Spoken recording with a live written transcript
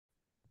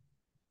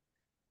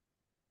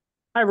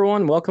Hi,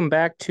 everyone. Welcome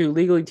back to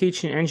Legally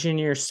Teaching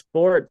Engineer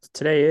Sports.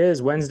 Today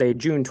is Wednesday,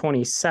 June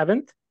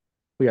 27th.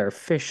 We are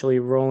officially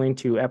rolling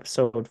to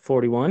episode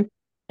 41,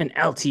 an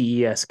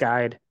LTES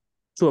guide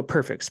to a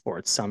perfect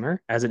sports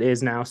summer, as it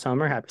is now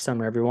summer. Happy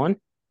summer, everyone.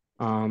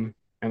 I'm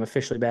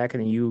officially back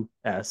in the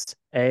USA,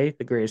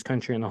 the greatest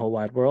country in the whole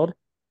wide world.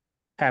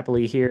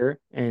 Happily here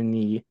in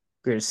the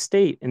greatest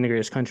state in the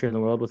greatest country in the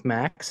world with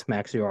Max.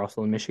 Max, you're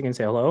also in Michigan.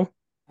 Say hello.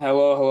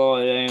 Hello, hello.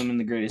 I am in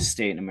the greatest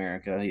state in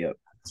America. Yep.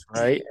 That's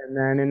right. And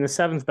then in the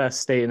seventh best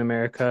state in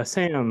America,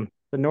 Sam,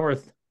 the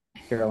North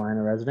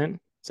Carolina resident.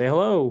 Say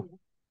hello.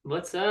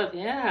 What's up?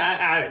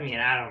 Yeah, I mean,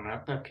 I don't know.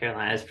 North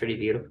Carolina is pretty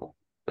beautiful,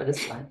 but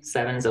it's fine.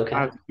 Seven is okay.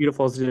 Not as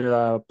beautiful as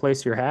to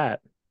place your hat.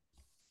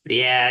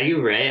 Yeah,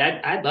 you're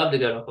right. I'd love to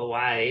go to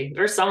Hawaii.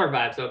 There's summer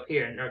vibes up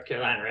here in North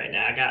Carolina right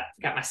now. I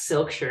got my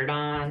silk shirt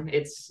on.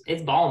 It's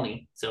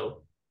balmy,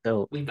 so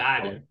So we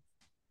vibing.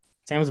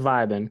 Sam's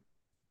vibing.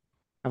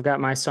 I've got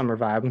my summer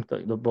vibe.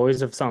 The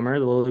boys of summer,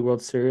 the Lily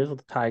World Series with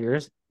the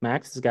Tigers.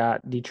 Max has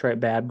got Detroit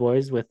Bad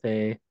Boys with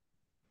a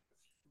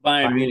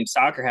Bayern Munich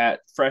soccer hat,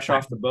 fresh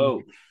off the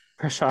boat.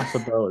 fresh off the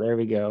boat. There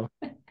we go.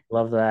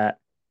 Love that.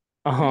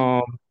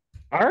 Um,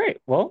 all right.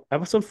 Well,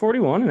 episode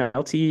 41, an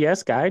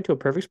LTES guide to a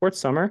perfect sports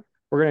summer.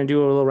 We're gonna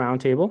do a little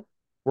roundtable.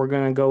 We're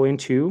gonna go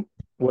into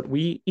what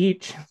we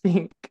each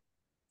think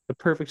the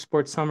perfect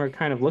sports summer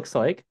kind of looks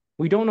like.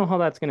 We don't know how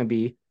that's gonna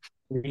be.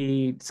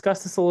 We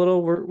discussed this a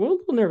little. We're a little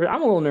nervous.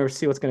 I'm a little nervous to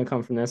see what's gonna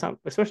come from this,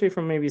 especially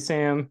from maybe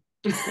Sam,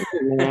 maybe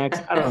Max.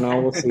 I don't know.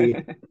 We'll see.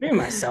 Maybe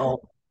myself.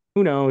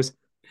 Who knows?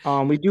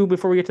 We do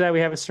before we get to that, we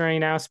have a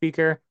starting now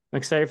speaker. I'm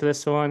excited for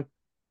this one.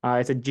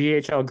 It's a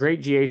GHL,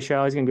 great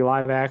GHL. He's going to be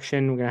live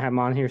action. We're going to have him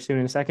on here soon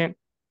in a second.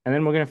 And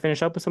then we're going to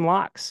finish up with some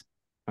locks.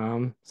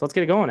 So let's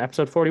get it going.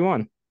 Episode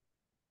 41.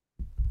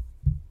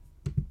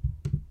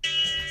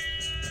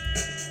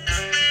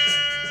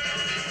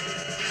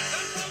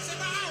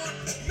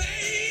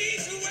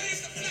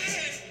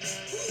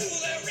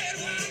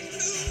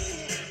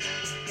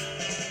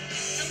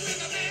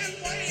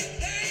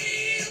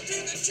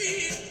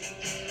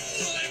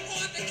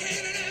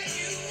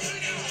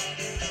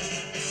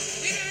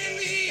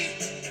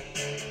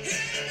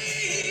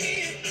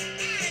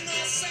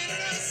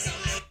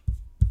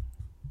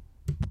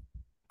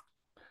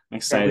 I'm Yeah, who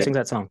excited. sings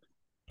that song?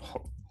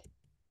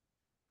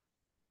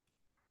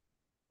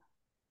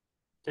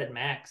 Said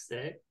Max,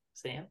 that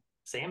Sam.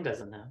 Sam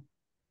doesn't know.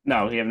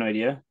 No, you have no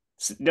idea.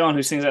 Dylan,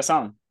 who sings that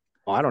song?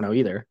 Oh, I don't know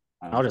either.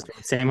 I'll Oh. just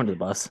throw Sam under the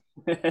bus.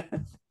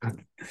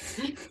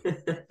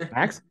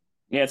 Max?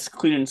 Yeah, it's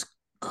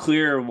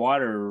Clear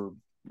Water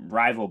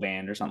Rival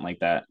Band or something like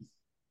that.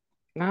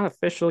 Not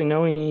officially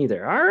knowing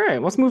either. All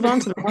right, let's move on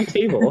to the round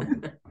table.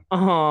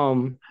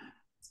 Um,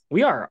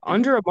 we are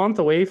under a month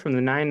away from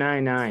the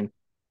 999.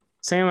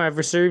 Sam, I've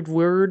received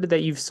word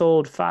that you've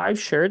sold 5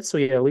 shirts, so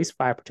you have at least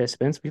 5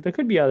 participants. There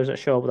could be others that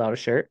show up without a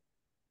shirt.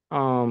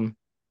 Um,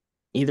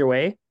 Either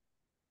way,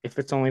 if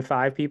it's only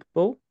 5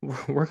 people,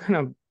 we're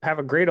gonna have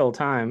a great old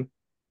time.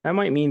 That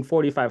might mean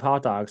 45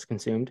 hot dogs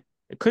consumed.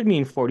 It could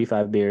mean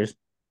 45 beers.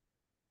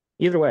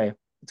 Either way,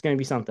 it's gonna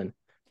be something.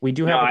 We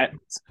do No, have a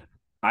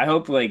I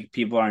hope like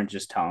people aren't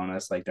just telling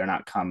us like they're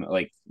not coming.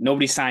 Like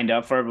nobody signed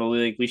up for it, but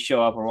we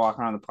show up, we're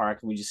walking around the park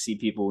and we just see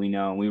people we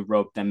know and we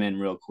rope them in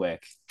real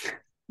quick.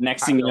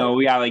 Next thing you know,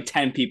 we got like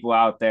 10 people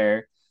out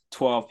there,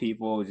 12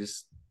 people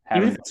just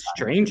even having a if good it's time.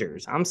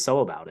 strangers. I'm so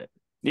about it.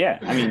 Yeah,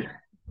 I mean,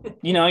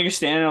 you're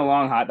standing in a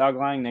long hot dog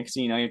line. Next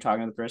thing you know, you're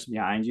talking to the person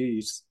behind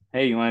you.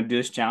 Hey, you want to do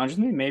this challenge with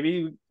me?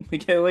 Maybe we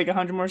get like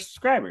 100 more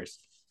subscribers.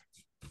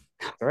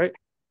 All right,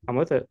 I'm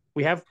with it.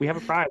 We have a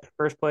prize,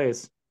 first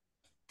place.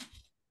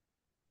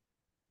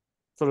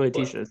 It's literally a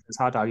t-shirt. It's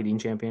hot dog eating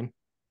champion.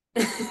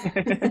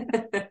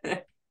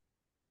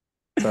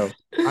 So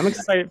I'm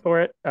excited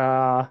for it.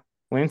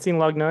 Lansing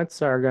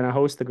Lugnuts are going to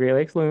host the Great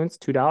Lakes Loons,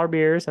 $2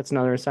 beers. That's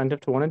another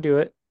incentive to want to do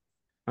it.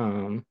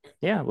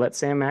 Yeah, let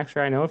Sam Max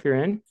or I know if you're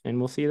in, and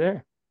we'll see you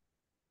there.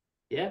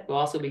 Yeah, we'll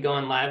also be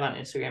going live on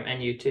Instagram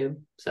and YouTube,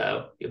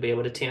 so you'll be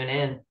able to tune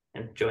in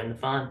and join the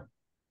fun.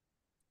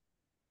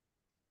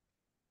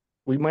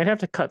 We might have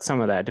to cut some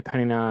of that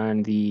depending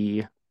on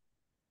the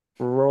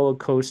roller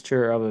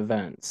coaster of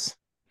events.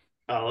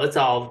 Oh,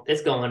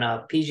 it's going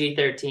up.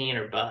 PG-13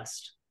 or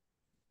bust.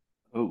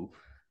 Oh,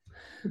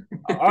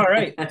 all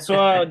right. So,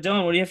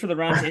 Dylan, what do you have for the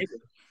round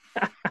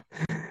table?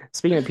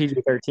 Speaking of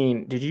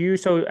PG-13,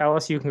 so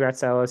LSU,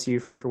 congrats to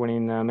LSU for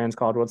winning the Men's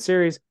College World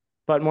Series.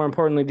 But more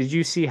importantly, did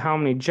you see how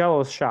many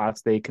Jello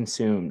shots they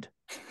consumed?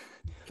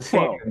 The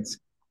Whoa. fans.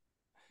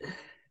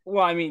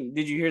 Well, I mean,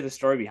 did you hear the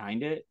story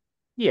behind it?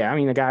 Yeah, I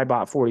mean, the guy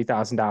bought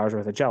 $40,000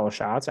 worth of Jello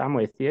shots. I'm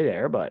with you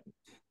there, but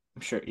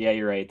I'm sure. Yeah,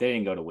 you're right. They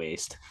didn't go to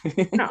waste.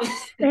 no,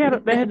 they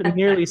had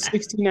nearly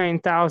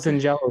 69,000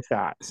 Jello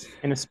shots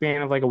in a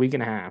span of like a week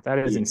and a half. That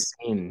is Yeah,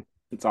 insane.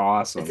 it's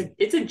awesome.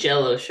 It's a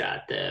Jello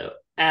shot though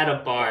at a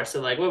bar.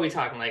 So like, what are we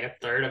talking? Like a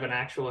third of an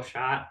actual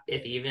shot,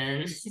 if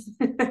even.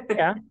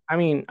 Yeah, I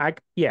mean,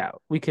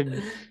 we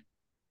could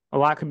a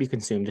lot could be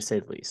consumed to say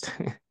the least.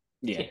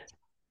 Yeah,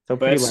 So but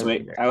pretty that's likely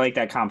sweet. there. I like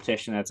that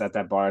competition that's at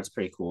that bar. It's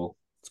pretty cool.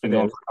 It's been It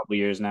going is. for a couple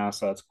years now,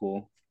 so that's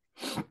cool.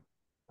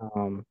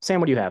 Sam,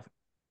 what do you have?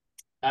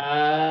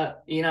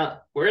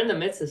 We're in the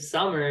midst of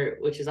summer,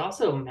 which is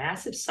also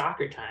massive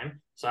soccer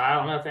time. So I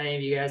don't know if any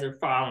of you guys are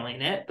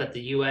following it, but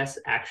the US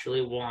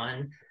actually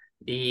won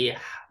the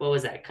what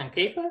was that,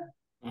 CONCACAF?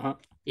 Uh-huh.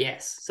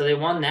 Yes. So they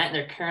won that and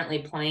they're currently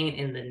playing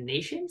in the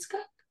Nations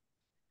Cup.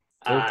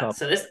 Gold Cup.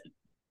 So this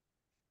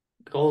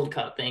Gold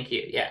Cup, thank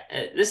you. Yeah,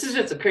 this is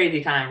just a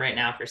crazy time right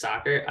now for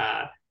soccer.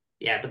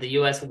 Yeah, but the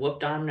U.S.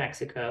 whooped on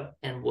Mexico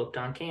and whooped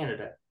on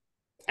Canada,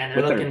 and they're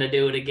With their looking to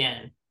do it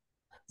again.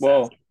 So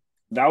well,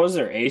 that was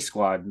their A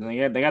squad.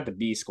 They got the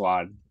B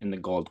squad in the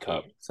Gold yeah,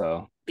 Cup.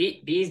 So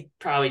B's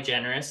probably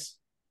generous,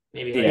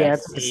 maybe like yeah, Yeah, a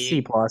it's a C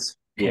C. plus.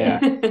 yeah.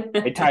 Yeah.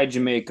 They tied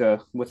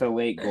Jamaica with a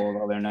late goal the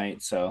other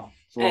night, so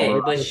it's a little Hey,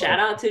 rough. but shout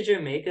out to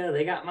Jamaica.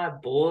 They got my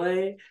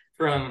boy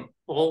from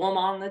Fulham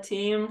on the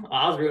team.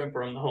 I was rooting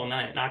for him the whole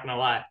night. Not gonna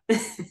lie.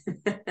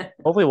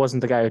 Hopefully, it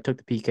wasn't the guy who took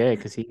the PK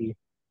because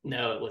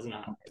No, it was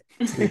not.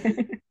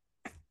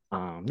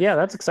 yeah,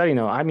 that's exciting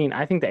though. I mean,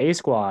 I think the A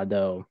squad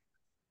though,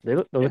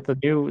 Yeah. with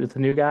the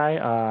new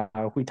guy,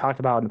 we talked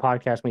about in the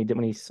podcast when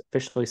he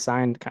officially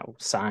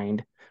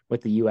signed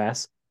with the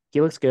US.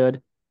 He looks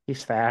good.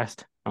 He's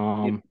fast.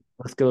 Yep.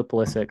 Looks good with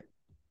ballistic.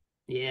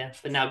 Yeah,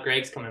 but now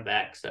Greg's coming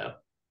back, so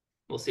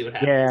we'll see what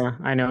happens. Yeah,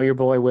 I know your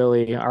boy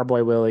Willie, our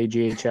boy Willie,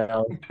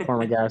 GHL,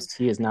 former guest.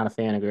 He is not a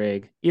fan of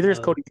Greg. Either is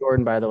No. Cody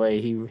Jordan, by the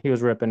way. He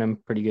was ripping him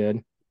pretty good.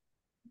 Yeah.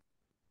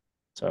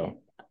 So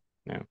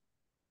yeah,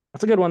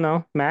 that's a good one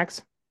though,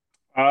 Max.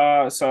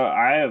 So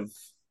I'm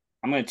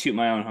gonna toot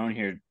my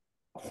own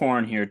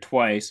horn here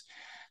twice.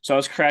 So I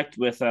was correct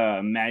with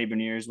Matty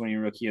Beniers winning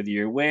Rookie of the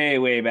Year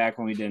way back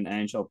when we did an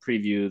NHL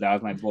preview. That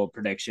was my bold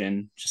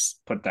prediction.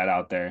 Just put that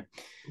out there.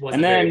 And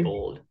Wasn't very then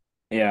bold.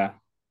 yeah,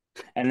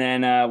 and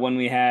then when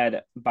we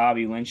had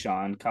Bobby Lynch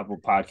on a couple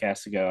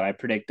podcasts ago, I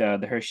predict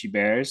the Hershey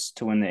Bears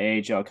to win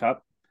the AHL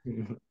Cup,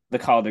 the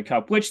Calder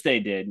Cup, which they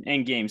did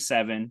in Game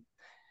 7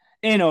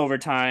 in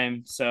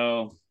overtime.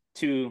 So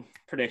two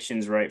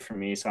predictions right for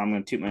me. So I'm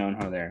going to toot my own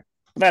horn there.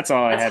 That's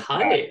all I That's had for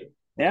that. hype.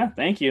 Yeah,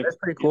 thank you. That's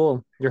pretty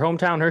cool. Your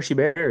hometown Hershey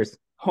Bears.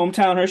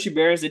 Hometown Hershey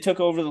Bears. They took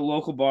over the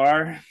local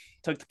bar,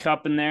 took the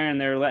cup in there, and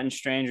they were letting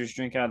strangers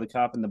drink out of the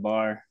cup in the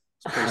bar.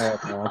 It's pretty. Oh,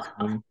 that's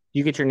awesome.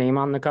 You get your name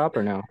on the cup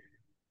or no?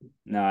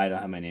 No, I don't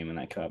have my name in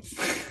that cup.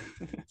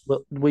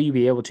 Will you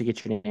be able to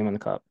get your name on the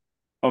cup?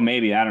 Oh,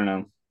 maybe I don't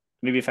know.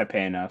 Maybe if I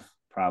pay enough, Do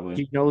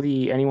probably. you know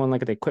anyone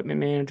like the equipment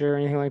manager or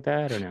anything like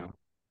that or no?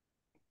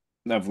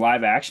 Of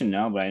live action,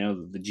 no, but I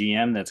know the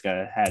GM that's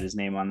got had his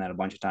name on that a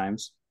bunch of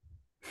times.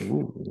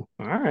 Ooh,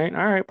 all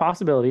right,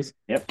 possibilities.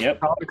 Yep.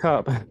 Calder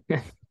Cup.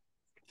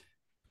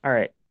 All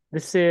right,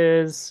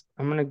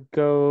 I'm gonna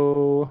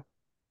go.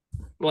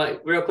 Well,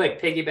 real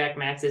quick, piggyback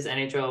Max's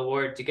NHL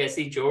award. Did you guys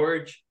see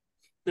George,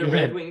 the Yeah,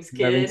 Red Wings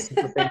Red Wings kid?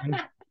 super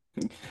fan.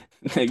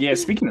 Yeah,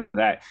 speaking of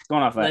that,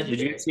 going off that, did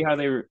you Legendary. see how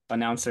they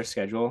announced their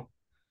schedule?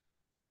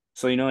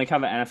 So like how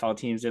the NFL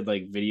teams did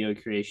like video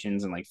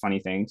creations and like funny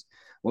things.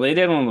 Well, they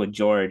did one with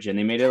George, and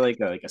they made it like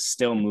a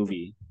still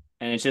movie,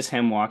 and it's just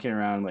him walking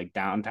around like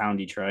downtown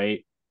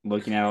Detroit,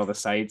 looking at all the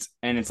sights,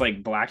 and it's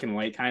like black and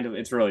white kind of.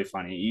 It's really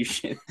funny. You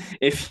should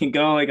if you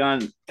go like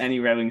on any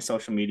Red Wings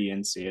social media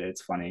and see it,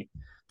 it's funny.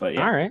 But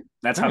All yeah, right,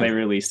 that's all how they right.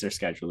 released their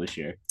schedule this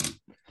year.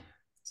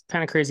 It's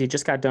kind of crazy. It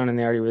just got done and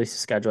they already released the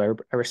schedule.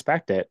 I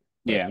respect it.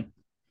 But Yeah,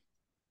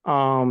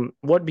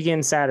 what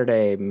begins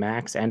Saturday,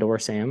 Max and or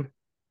Sam?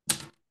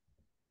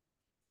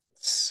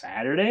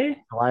 Saturday.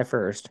 July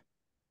 1st.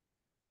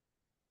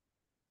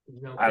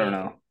 No I don't clue.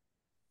 know.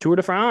 Tour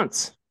de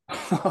France.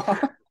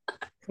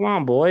 Come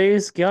on,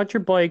 boys. Get out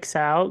your bikes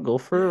out. Go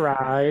for a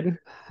ride.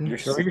 You're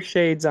Throw your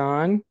shades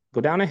on.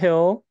 Go down a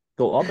hill.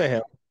 Go up a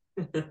hill.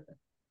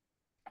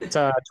 It's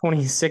a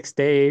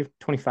 26-day,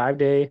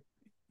 25-day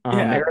yeah.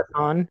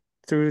 marathon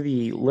through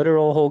the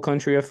literal whole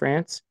country of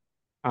France.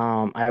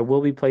 I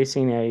will be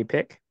placing a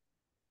pick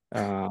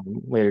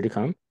later to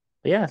come.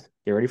 But yeah,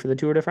 get ready for the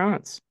Tour de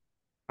France.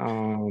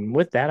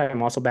 With that,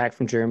 I'm also back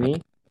from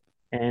Germany,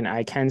 and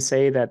I can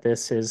say that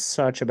this is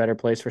such a better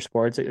place for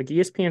sports. Like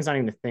ESPN's not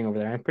even a thing over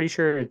there. I'm pretty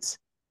sure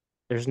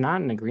there's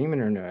not an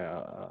agreement or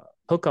a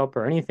hookup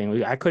or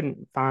anything. I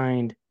couldn't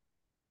find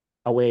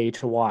a way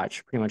to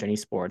watch pretty much any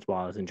sports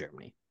while I was in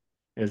Germany.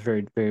 It was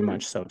very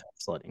much so tough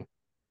sledding.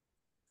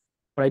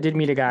 But I did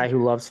meet a guy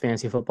who loves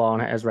fantasy football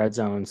and has red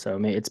zone, so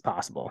it's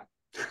possible.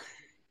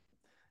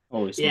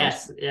 Holy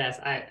smokes. Yes,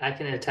 I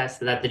can attest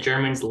to that. The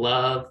Germans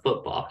love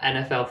football,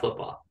 NFL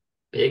football,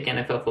 big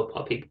NFL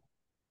football people.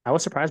 I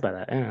was surprised by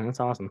that. Yeah, that's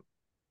awesome.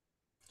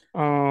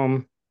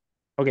 Um,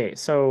 okay,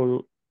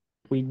 so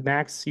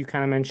Max, you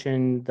kind of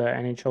mentioned the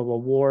NHL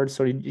awards.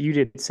 So you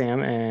did,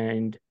 Sam,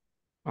 and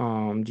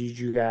did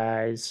you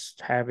guys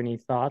have any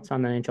thoughts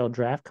on the NHL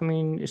draft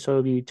coming? So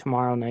it'll be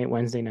tomorrow night,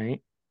 Wednesday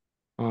night.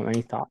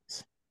 Any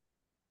thoughts?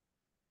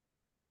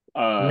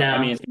 I mean,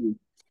 No, it's gonna be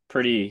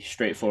pretty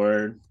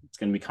straightforward. It's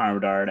gonna be Connor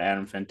Bedard,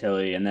 Adam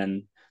Fantilli, and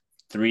then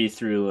 3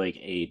 through like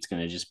 8 is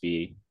gonna just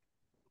be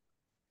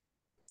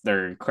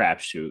their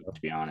crapshoot,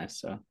 to be honest.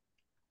 So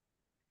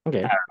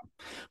Okay.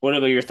 What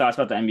about your thoughts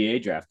about the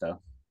NBA draft though?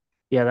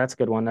 Yeah, that's a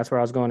good one. That's where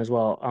I was going as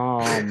well.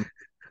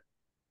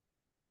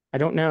 I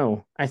don't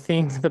know. I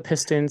think the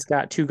Pistons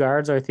got two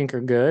guards I think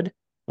are good,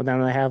 but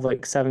then they have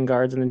like seven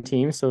guards in the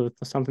team, so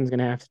something's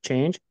gonna have to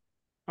change.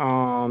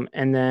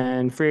 And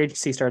then free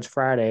agency starts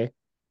Friday,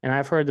 and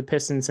I've heard the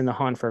Pistons in the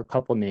hunt for a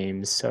couple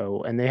names,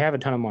 so and they have a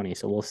ton of money,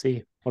 so we'll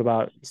see. What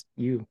about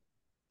you?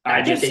 I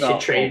I think just they should saw. Oh,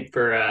 trade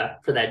for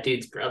that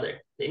dude's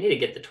brother. They need to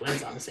get the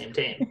twins on the same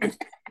team.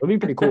 It'll be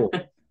pretty cool.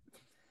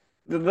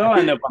 they'll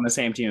end up on the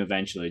same team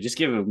eventually. Just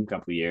give them a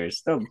couple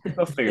years. They'll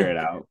figure it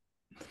out.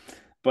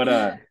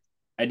 But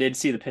I did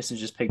see the Pistons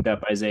just picked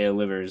up Isaiah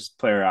Livers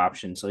player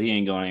option, so he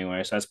ain't going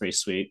anywhere. So that's pretty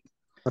sweet.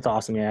 That's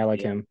awesome. Yeah, I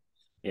like Yeah, him.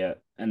 yeah.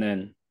 And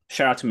then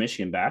shout out to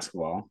Michigan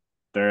basketball.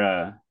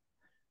 They're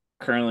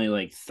currently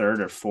like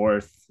third or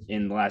fourth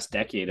in the last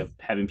decade of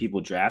having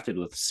people drafted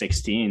with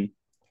 16.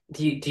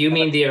 Do you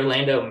mean the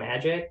Orlando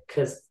Magic?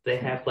 Because they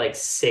have like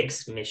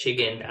six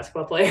Michigan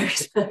basketball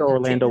players. The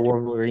Orlando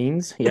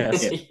Wolverines.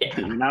 Yes. Yeah, Yeah.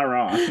 you're not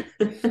wrong.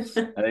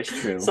 That is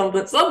true.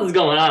 Something's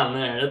going on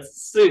there.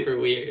 That's super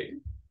weird.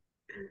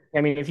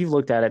 I mean, if you've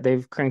looked at it,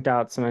 they've cranked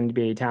out some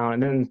NBA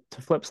talent. And then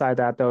to flip side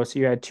that though, so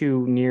you had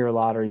two near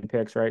lottery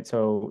picks, right?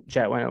 So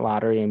Jet went at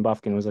lottery and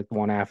Buffkin was like the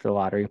one after the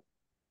lottery.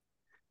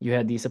 You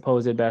had the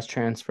supposed best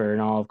transfer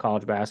in all of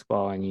college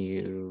basketball, and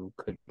you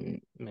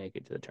couldn't make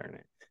it to the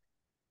tournament.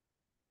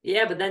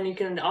 Yeah, but then you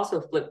can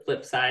also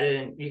flip side it,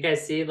 and you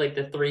guys see like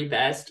the three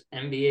best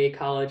NBA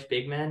college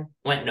big men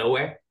went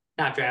nowhere,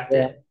 not Yeah.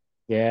 drafted.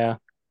 Yeah,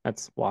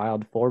 that's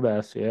wild. Four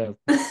best. Yeah.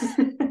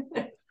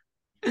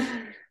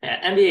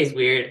 Yeah, NBA is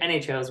weird.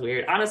 NHL is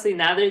weird. Honestly,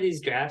 neither of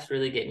these drafts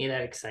really get me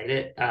that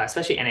excited,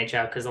 especially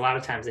NHL, because a lot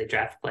of times they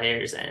draft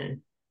players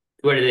and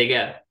where do they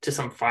go? To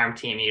some farm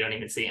team, you don't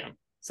even see them.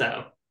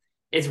 So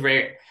it's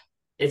rare.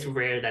 It's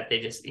rare that they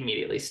just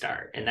immediately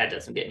start, and that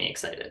doesn't get me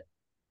excited.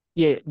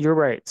 Yeah, you're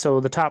right. So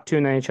the top two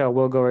in the NHL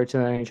will go right to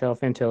the NHL,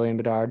 Fantilli and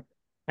Bedard.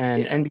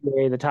 And Yeah.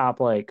 NBA, the top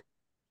like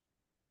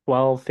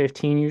 12,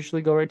 15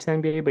 usually go right to the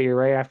NBA, but you're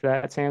right after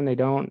that, Sam, they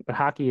don't. But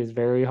hockey is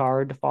very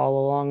hard to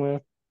follow along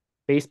with.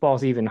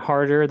 Baseball's even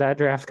harder. That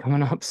draft's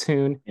coming up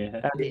soon. Yeah.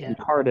 That's the Yeah.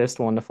 hardest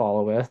one to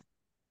follow with.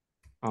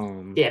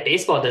 Um, Yeah,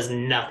 baseball does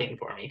nothing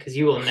for me because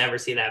you will never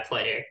see that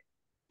player,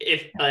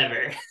 if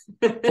ever.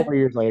 4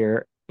 years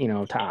later,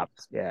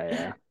 tops. Yeah,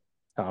 yeah.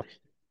 Tough.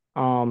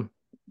 Um,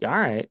 all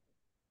right.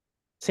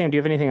 Sam, do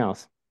you have anything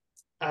else?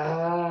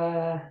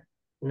 uh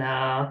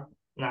no,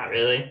 not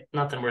really.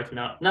 Nothing worth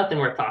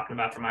talking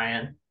about from my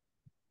end.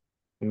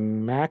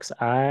 Max,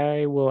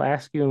 I will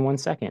ask you in 1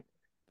 second.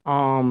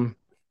 Um,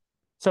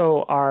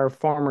 so our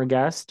former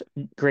guest,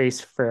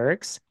 Grace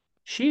Frericks,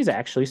 she's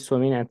actually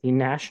swimming at the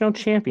national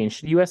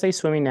championship, USA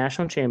Swimming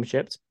National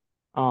Championships.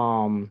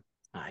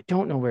 I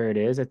don't know where it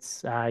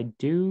is. I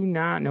do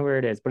not know where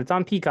it is, but it's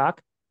on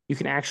Peacock. You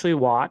can actually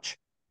watch.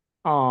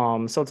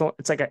 So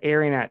it's like an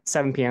airing at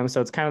 7 p.m. So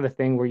it's kind of the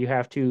thing where you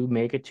have to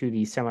make it to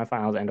the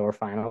semifinals and or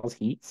finals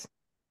heats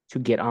to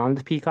get on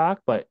the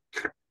Peacock, but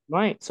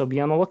might. So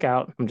be on the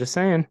lookout. I'm just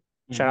saying.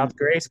 Shout out Mm-hmm.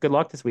 to Grace. Good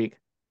luck this week.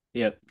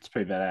 Yep, it's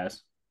pretty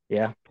badass.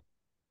 Yeah.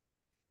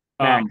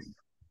 Um, Max.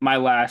 my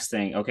last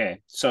thing.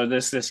 Okay, so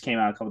this came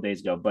out a couple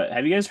days ago, but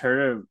have you guys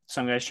heard of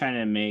some guys trying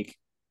to make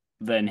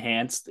the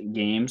enhanced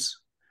games?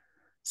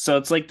 So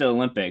it's like the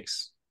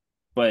Olympics,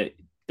 but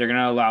they're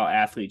gonna allow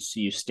athletes to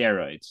use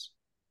steroids.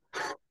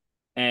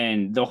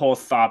 And the whole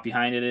thought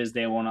behind it is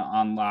they want to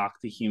unlock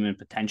the human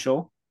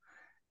potential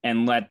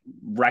and let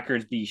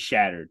records be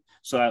shattered.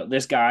 So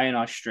this guy in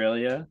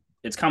Australia,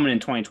 it's coming in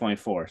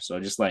 2024. So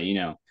just let you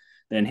know,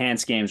 the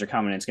enhanced games are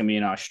coming. It's going to be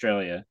in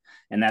Australia,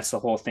 and that's the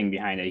whole thing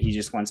behind it. He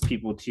just wants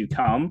people to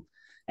come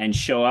and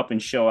show up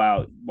and show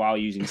out while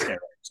using steroids,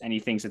 and he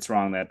thinks it's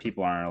wrong that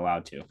people aren't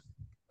allowed to.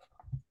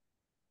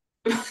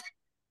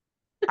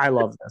 I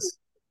love this.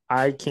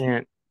 I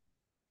can't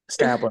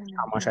establish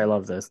how much I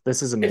love this.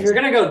 This is If you're amazing.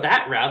 gonna go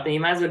that route, then you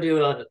might as well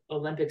do a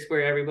Olympics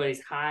where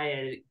everybody's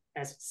high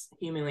as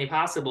humanly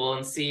possible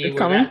and see It's where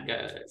coming. that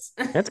goes.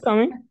 It's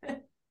coming.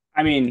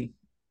 I mean,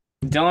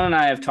 Dylan and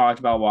I have talked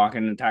about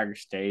walking to Tiger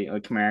State,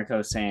 like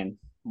Comerica saying,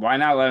 why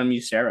not let them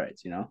use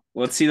steroids?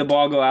 Let's see the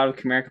ball go out of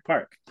Comerica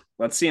Park.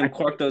 Let's see him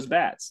cork those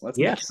bats. Let's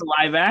make it Yes.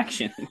 live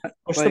action.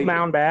 Push the Like,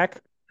 mound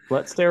back.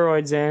 Let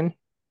steroids in.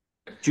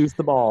 Juice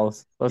the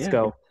balls. Let's yeah,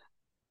 go.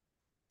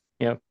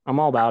 Yeah, I'm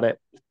all about it.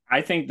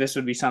 I think this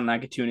would be something I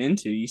could tune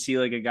into. You see,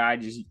 like a guy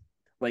just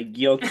like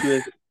yoked to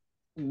his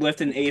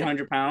lifting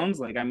 800 pounds.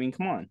 Like, I mean,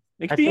 come on,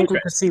 it I could be think we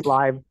could see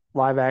interesting.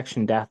 live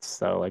action deaths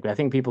though. Like I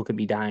think people could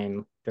be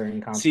dying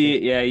during competition. See,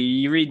 yeah,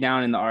 you read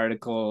down in the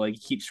article, like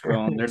keep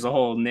scrolling. There's a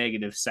whole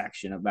negative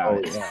section about Oh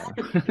it.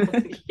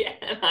 yeah. Yeah,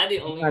 am I the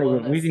only Not one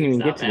even that we didn't sees even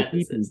how get to the bad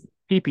this is?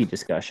 PP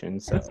discussion.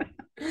 So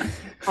You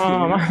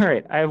all know?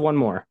 right, I have one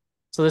more.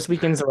 So this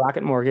weekend's the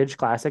Rocket Mortgage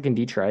Classic in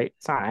Detroit.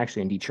 It's not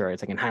actually in Detroit,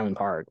 it's like in Highland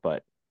Park,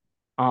 but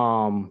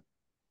um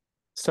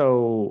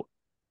so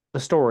the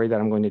story that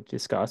I'm going to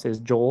discuss is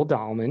Joel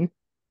Dahlman.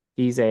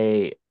 He's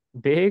a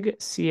big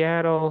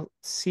Seattle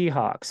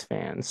Seahawks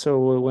fan.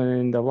 So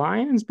when the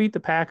Lions beat the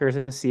Packers,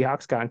 the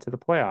Seahawks got into the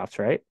playoffs,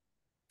 right?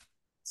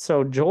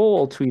 So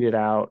Joel tweeted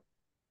out,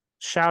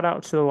 shout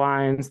out to the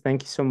Lions.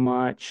 Thank you so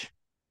much.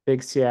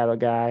 Big Seattle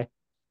guy.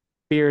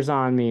 Beers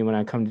on me when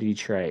I come to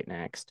Detroit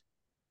next.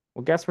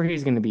 Well, guess where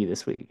he's going to be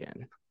this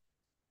weekend?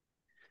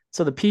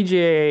 So the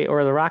PGA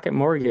or the Rocket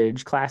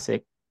Mortgage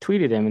Classic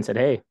tweeted him and said,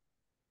 hey,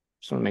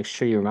 just want to make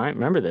sure you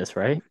remember this,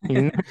 right?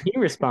 He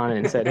responded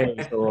and said,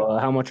 hey, so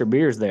how much are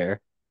beers there?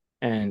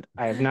 And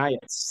I have not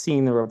yet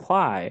seen the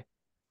reply,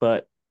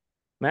 but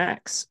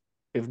Max,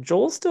 if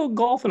Joel's still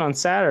golfing on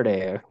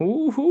Saturday,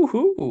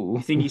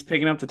 You think he's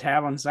picking up the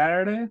tab on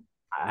Saturday?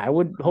 I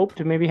would hope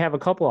to maybe have a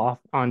couple off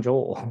on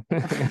Joel.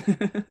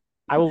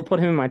 I will put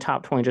him in my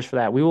top 20 just for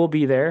that. We will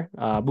be there,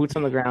 boots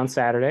on the ground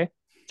Saturday,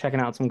 checking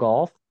out some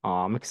golf.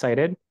 I'm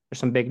excited. There's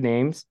some big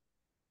names,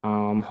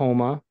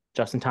 Homa,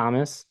 Justin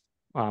Thomas,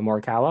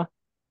 Morikawa.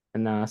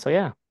 And so,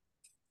 yeah,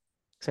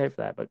 excited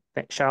for that. But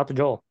shout out to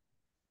Joel.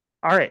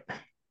 All right.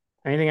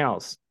 Anything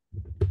else?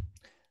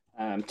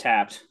 I'm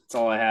tapped. That's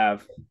all I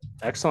have.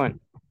 Excellent.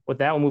 With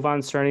that, we'll move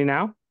on to Serenity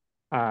Now.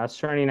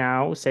 Serenity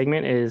Now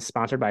segment is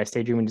sponsored by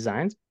Stage Room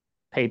Designs.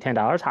 Pay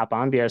 $10, hop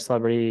on, be our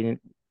Celebrity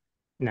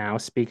Now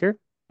speaker,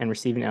 and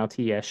receive an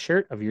LTES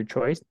shirt of your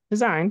choice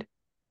designed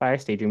by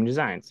Stage Room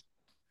Designs.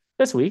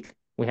 This week,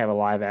 we have a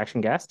live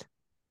action guest.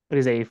 It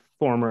is a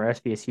former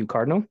SVSU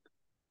Cardinal,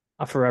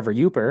 a forever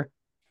Youper,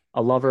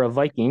 a lover of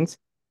Vikings,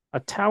 a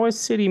Tawas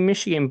City,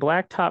 Michigan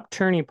blacktop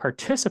tourney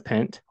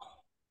participant,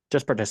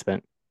 just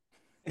participant,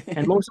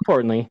 and most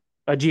importantly,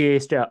 a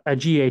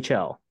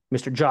GHL,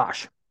 Mr.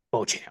 Josh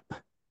Beauchamp.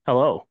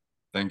 Hello.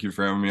 Thank you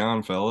for having me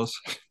on, fellas.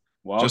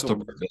 Welcome. Just a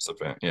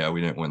participant. Yeah, we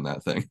didn't win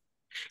that thing.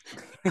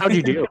 How'd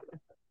you do?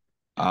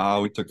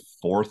 We took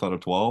 4th out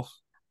of 12.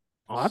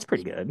 Oh, that's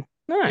pretty good.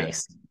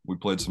 Nice. Yeah, we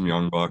played some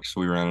young bucks.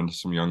 We ran into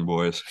some young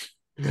boys.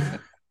 No,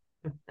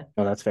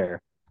 that's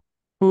fair.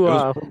 Who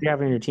do you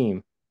have on your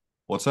team?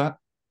 What's that?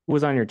 Who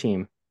was on your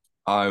team?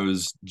 I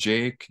was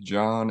Jake,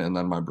 John, and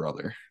then my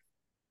brother.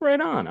 Right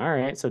on. All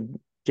right. So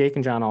Jake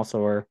and John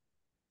also are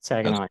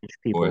sagging on each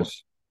people.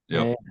 Boys.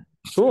 Yep. Yeah.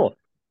 Cool.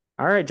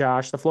 All right,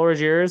 Josh. The floor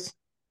is yours.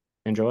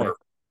 Enjoy.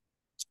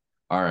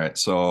 All right.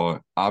 So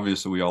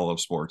obviously we all love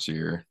sports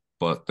here,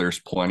 but there's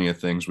plenty of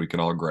things we can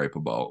all gripe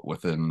about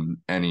within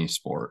any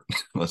sport.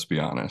 Let's be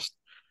honest.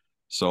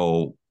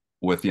 So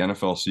with the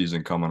NFL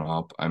season coming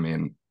up, I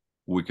mean,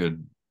 we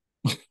could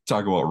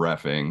talk about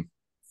reffing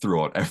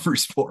throughout every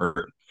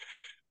sport.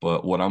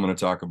 But what I'm going to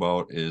talk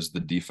about is the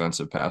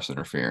defensive pass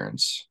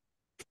interference.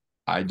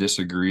 I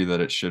disagree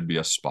that it should be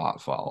a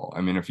spot foul.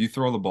 I mean, if you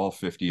throw the ball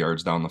 50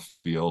 yards down the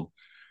field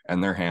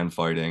and they're hand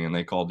fighting and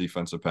they call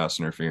defensive pass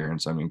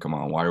interference, I mean, come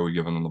on, why are we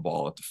giving them the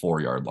ball at the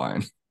 4-yard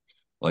line?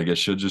 Like, it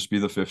should just be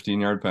the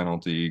 15-yard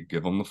penalty,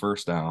 give them the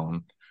first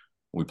down,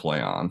 we play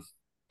on.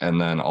 And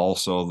then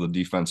also the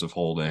defensive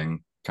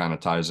holding kind of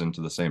ties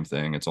into the same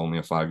thing. It's only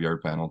a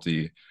 5-yard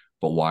penalty,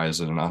 but why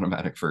is it an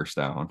automatic first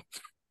down?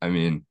 I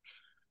mean,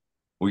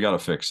 we got to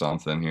fix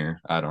something here.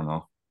 I don't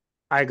know.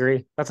 I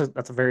agree. That's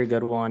a very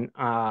good one.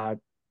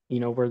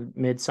 We're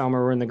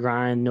midsummer, we're in the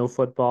grind, no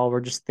football.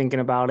 We're just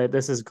thinking about it.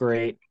 This is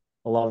great.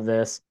 I love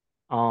this.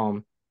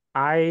 So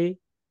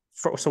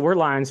we're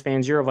Lions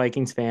fans. You're a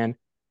Vikings fan.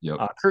 Yep.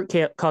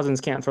 Kirk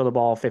Cousins can't throw the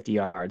ball 50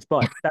 yards,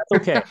 but that's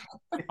okay.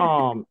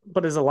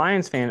 But as a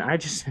Lions fan, I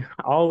just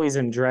always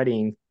am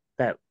dreading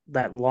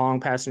that long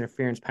pass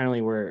interference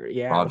penalty where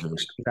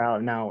Rodgers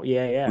out now. We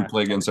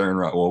play against Aaron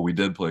Rodgers. Well, we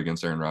did play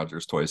against Aaron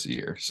Rodgers twice a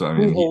year. So I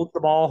who mean, holds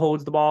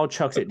the ball,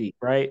 chucks it deep,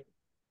 right?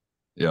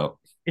 Yep.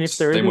 And if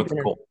there same with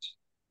the Colts.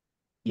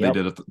 Yep.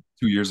 They did it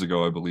 2 years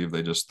ago, I believe.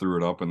 They just threw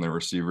it up, and their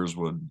receivers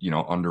would,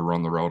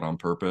 underrun the route on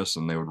purpose,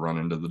 and they would run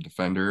into the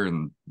defender,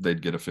 and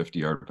they'd get a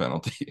 50-yard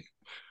penalty.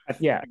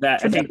 Yeah,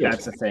 I think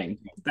that's the thing.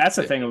 That's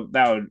the thing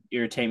that would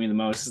irritate me the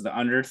most is the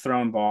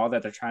underthrown ball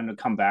that they're trying to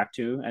come back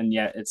to, and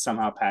yet it's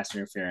somehow pass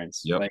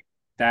interference. Yep. Like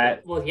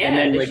that. Well, yeah, and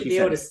then, they like should you be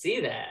said, able to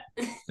see that.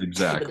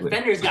 Exactly. The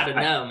defender's got to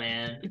know,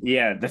 man.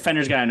 Yeah,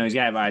 defender's got to know. He's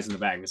got to have eyes in the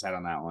back of his head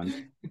on that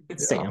one.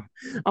 Sam.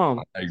 I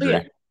agree.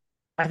 Yeah,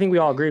 I think we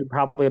all agree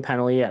probably a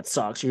penalty. Yeah, it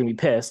sucks. You're gonna be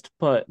pissed,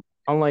 but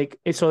unlike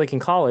so like in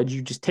college,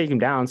 you just take him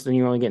down, so then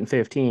you're only getting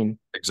 15.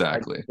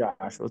 Exactly. Like,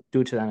 gosh, let's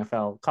do it to the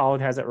NFL.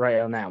 College has it right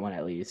on that one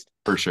at least.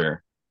 For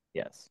sure.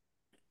 Yes.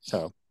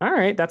 So, all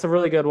right, that's a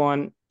really good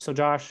one. So,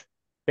 Josh,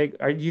 do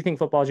you think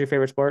football is your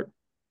favorite sport?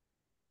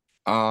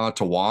 To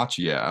watch,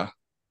 yeah.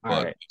 All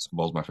But right.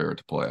 basketball's my favorite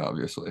to play,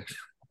 obviously.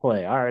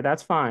 Play. All right,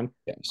 that's fine.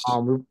 Yes.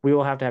 We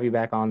will have to have you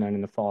back on then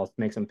in the fall to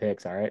make some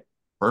picks. All right.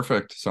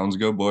 Perfect. Sounds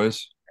good,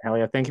 boys. Hell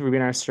yeah! Thank you for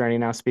being our Serenity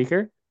Now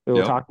speaker. We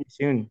will talk to you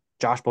soon,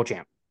 Josh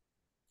Beauchamp.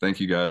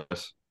 Thank you,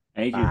 guys.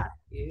 Thank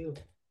you.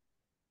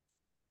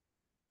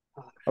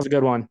 That was a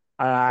good one.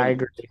 I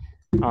agree.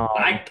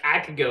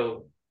 I could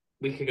go.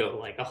 We could go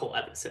like a whole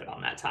episode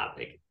on that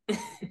topic.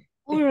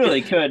 We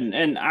really could,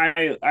 and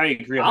I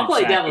agree. I'll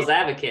play devil's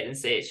advocate and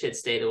say it should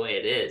stay the way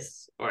it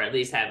is, or at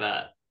least have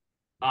a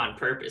on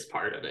purpose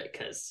part of it,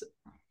 because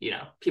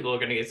people are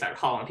going to start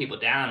hauling people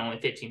down only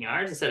 15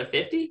 yards instead of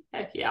 50.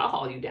 Heck yeah, I'll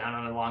haul you down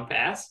on a long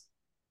pass.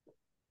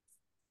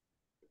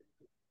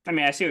 I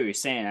mean, I see what you're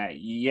saying.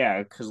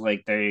 Yeah, because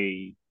like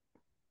they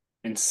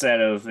instead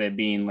of it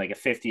being like a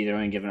 50, they're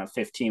only giving up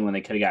 15 when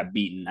they could have got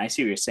beaten. I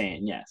see what you're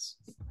saying. Yes,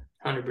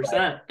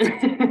 100%.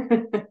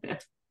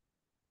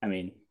 I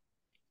mean,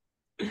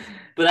 But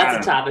I that's a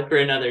don't know. topic for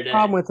another day.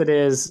 Problem with it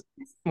is,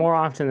 more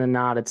often than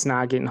not, it's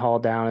not getting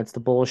hauled down. It's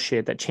the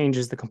bullshit that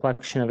changes the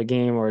complexion of a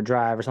game or a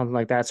drive or something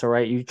like that. So,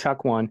 right, you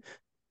chuck one.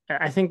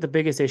 I think the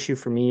biggest issue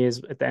for me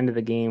is at the end of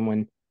the game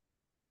when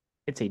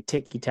it's a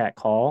ticky-tack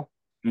call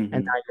and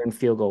Mm-hmm. now you're in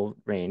field goal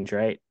range,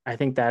 right? I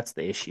think that's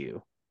the issue.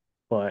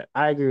 But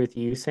I agree with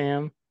you,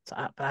 Sam. So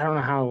I don't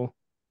know how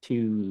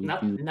to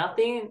do.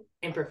 Nothing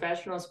in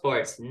professional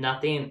sports,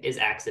 nothing is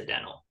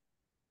accidental.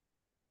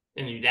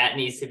 And that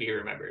needs to be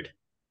remembered.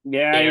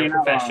 Yeah, They are you're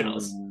not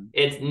professionals. wrong.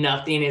 It's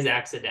nothing is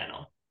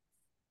accidental.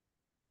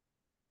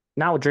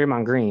 Not with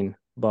Draymond Green,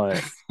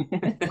 but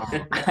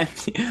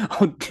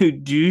Oh,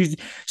 dude.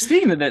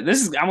 Speaking of that,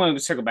 I'm going to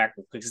circle back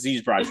real quick because you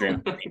just brought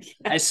Draymond.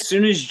 As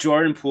soon as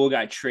Jordan Poole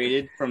got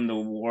traded from the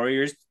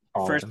Warriors,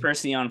 first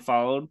person he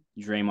unfollowed,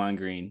 Draymond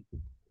Green.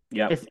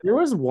 Yep. If there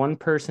was one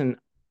person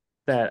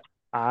that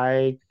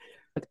I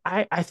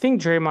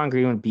think Draymond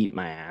Green would beat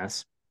my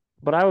ass,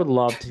 but I would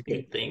love to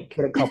get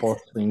a couple of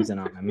swings in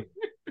on him.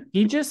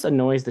 He just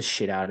annoys the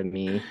shit out of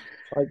me.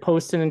 Like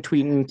posting and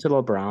tweeting to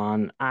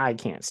LeBron. I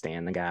can't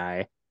stand the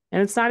guy.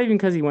 And it's not even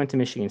because he went to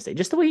Michigan State.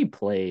 Just the way he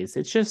plays.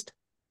 It's just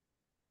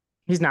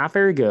he's not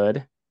very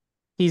good.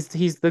 He's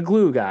the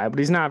glue guy, but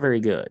he's not very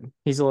good.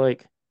 He's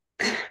like,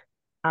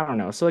 I don't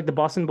know. So like the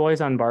Boston boys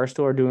on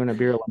Barstool are doing a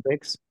beer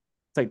Olympics.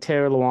 It's like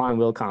Taylor Lewan and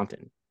Will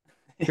Compton.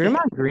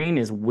 Draymond Green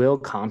is Will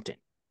Compton.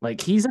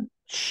 Like he's a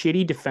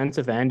shitty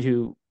defensive end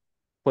who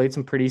played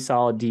some pretty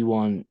solid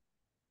D1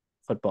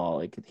 football.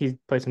 Like he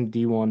played some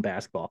D1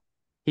 basketball.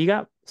 He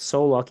got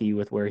so lucky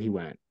with where he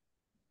went.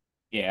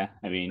 Yeah,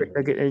 I mean,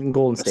 Like in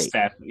Golden State.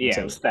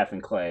 With Steph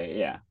and Clay.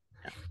 Yeah.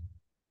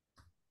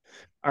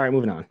 All right,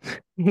 moving on.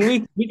 we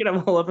could have a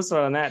whole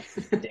episode on that.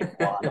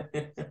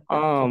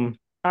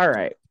 All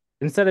right.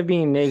 Instead of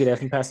being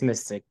negative and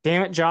pessimistic,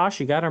 damn it, Josh,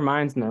 you got our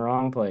minds in the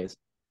wrong place.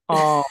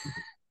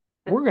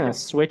 We're gonna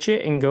switch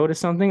it and go to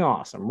something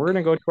awesome. We're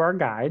gonna go to our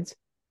guides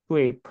to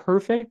a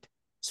perfect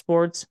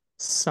sports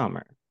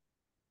summer.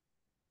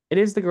 It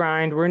is the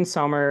grind. We're in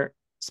summer.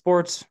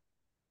 Sports,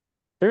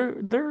 they're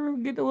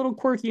getting a little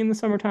quirky in the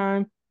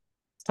summertime.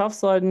 It's tough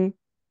sledding.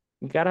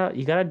 You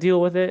gotta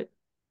deal with it.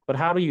 But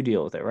how do you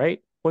deal with it,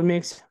 right?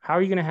 How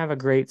are you gonna have a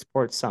great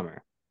sports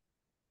summer?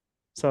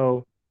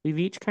 So we've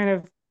each kind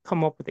of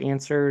come up with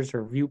answers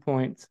or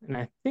viewpoints, and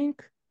I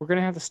think we're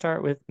gonna have to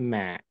start with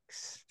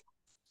Max.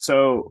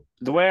 So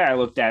the way I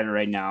looked at it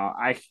right now,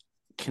 I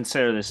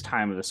consider this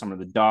time of the summer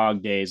the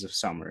dog days of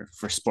summer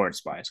for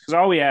sports wise, because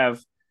all we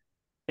have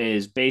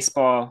is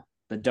baseball,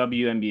 the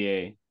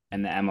WNBA,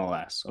 and the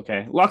MLS.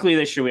 Okay. Luckily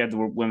this year we have the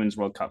Women's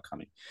World Cup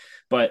coming.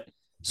 But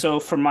so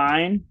for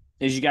mine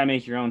is you gotta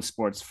make your own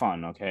sports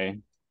fun. Okay.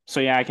 So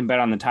yeah, I can bet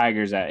on the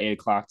Tigers at 8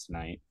 o'clock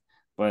tonight,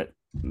 but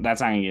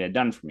that's not gonna get it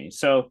done for me.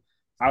 So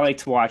I like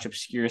to watch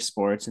obscure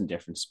sports and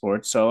different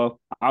sports. So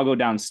I'll go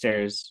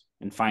downstairs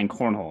and find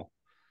cornhole.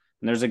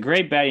 And there's a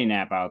great betting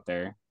app out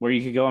there where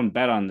you could go and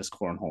bet on this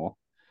cornhole.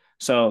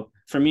 So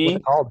for What's it me,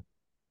 called?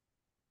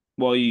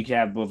 well, you could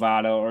have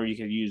Bovado or you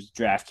could use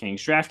DraftKings.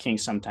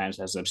 DraftKings sometimes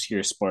has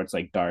obscure sports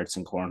like darts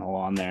and cornhole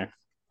on there.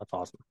 That's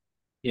awesome.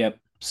 Yep.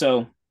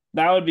 So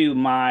that would be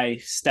my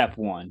step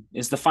one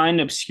is to find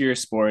obscure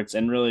sports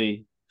and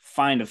really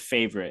find a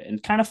favorite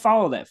and kind of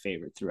follow that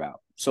favorite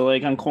throughout. So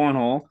like on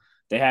cornhole,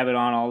 they have it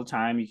on all the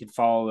time. You can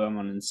follow them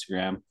on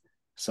Instagram.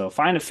 So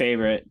find a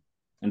favorite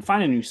and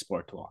find a new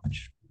sport to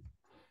watch.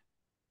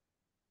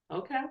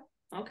 Okay.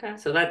 Okay.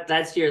 So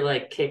that's your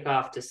like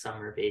kickoff to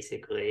summer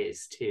basically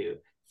is to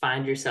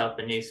find yourself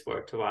a new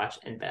sport to watch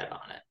and bet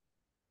on it.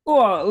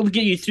 Well, it'll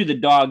get you through the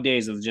dog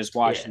days of just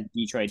watching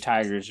Detroit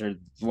Tigers or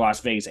Las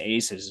Vegas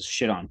Aces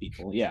shit on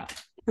people. Yeah.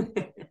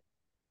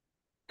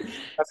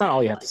 That's not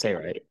all you have to say,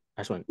 right?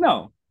 I just went.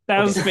 No,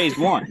 that was phase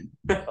one.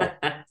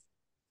 I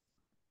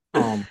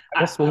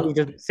guess we'll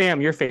just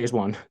Sam, your phase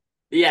one.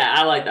 Yeah,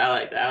 I like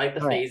that. I like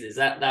the All right. phases.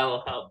 That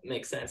will help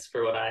make sense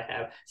for what I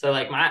have. So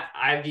like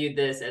I viewed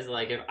this as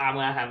like if I'm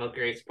gonna have a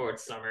great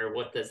sports summer,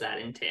 what does that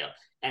entail?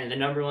 And the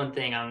number one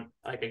thing on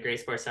like a great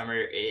sports summer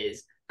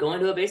is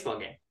going to a baseball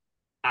game.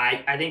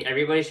 I think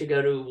everybody should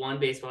go to one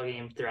baseball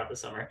game throughout the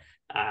summer.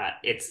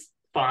 It's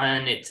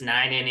fun. It's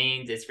 9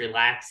 innings. It's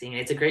relaxing.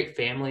 It's a great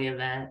family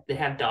event. They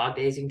have dog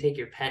days. You can take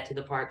your pet to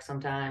the park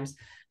sometimes.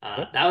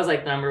 That was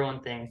like the number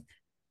one thing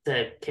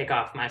to kick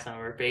off my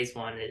summer. Phase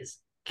one is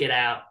get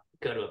out,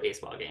 go to a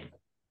baseball game.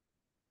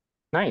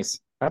 Nice.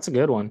 That's a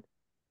good one.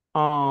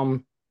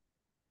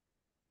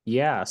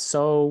 Yeah,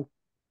 so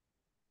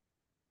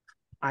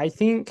I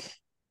think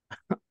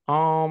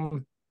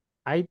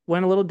I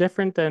went a little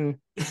different than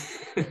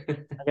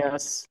I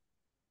guess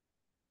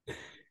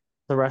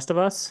the rest of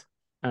us.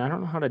 And I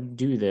don't know how to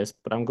do this,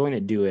 but I'm going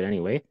to do it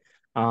anyway.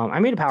 I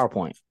made a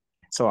PowerPoint.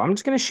 So I'm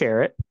just gonna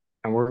share it,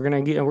 and we're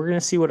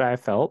gonna see what I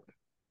felt.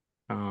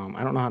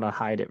 I don't know how to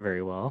hide it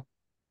very well.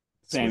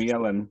 Sam, you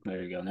gotta let him.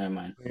 There you go. Never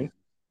mind.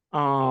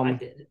 Oh, I Um,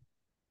 did.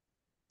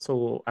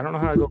 so I don't know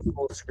how to go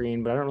full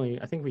screen, but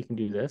I think we can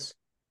do this.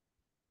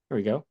 There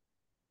we go.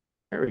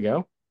 There we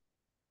go.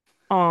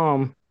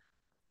 Um,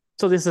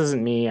 so this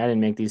isn't me. I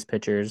didn't make these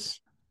pictures.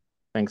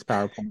 Thanks,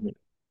 PowerPoint.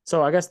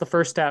 So I guess the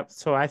first step,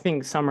 so I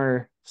think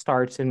summer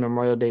starts in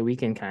Memorial Day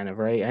weekend, kind of,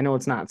 right? I know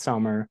it's not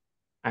summer.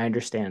 I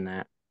understand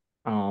that.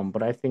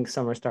 But I think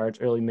summer starts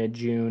early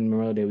mid-June,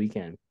 Memorial Day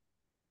weekend.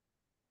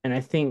 And I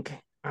think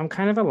I'm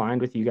kind of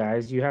aligned with you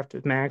guys. You have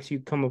to, Max, you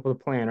come up with a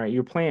plan, right?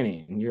 You're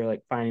planning. You're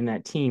like finding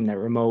that team, that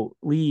remote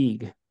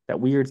league, that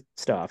weird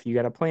stuff. You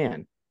got to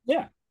plan,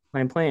 Yeah.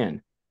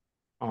 plan.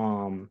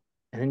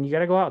 And then you got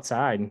to go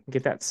outside and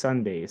get that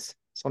sun base.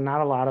 So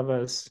not a lot of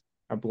us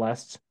are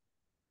blessed.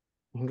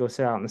 You can go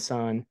sit out in the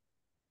sun,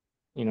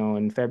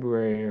 in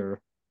February or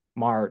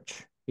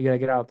March. You got to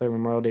get out there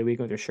Memorial Day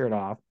weekend with your shirt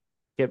off.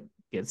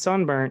 Get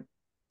sunburnt.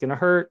 It's gonna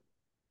hurt.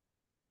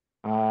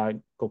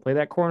 Go play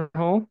that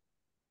cornhole.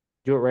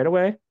 Do it right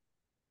away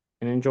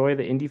and enjoy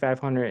the Indy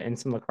 500 and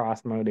some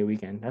lacrosse Memorial Day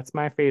weekend. That's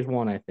my phase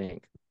one, I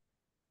think.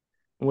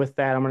 And with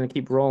that, I'm going to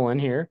keep rolling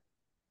here.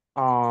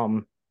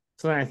 Um,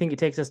 so then I think it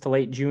takes us to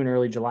late June,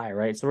 early July,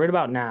 right? So right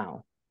about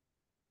now,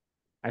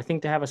 I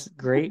think to have a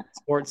great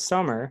sports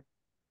summer,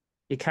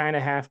 you kind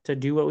of have to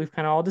do what we've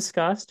kind of all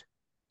discussed.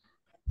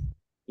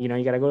 You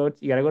gotta go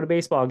to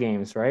baseball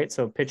games, right?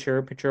 So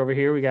picture over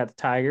here, we got the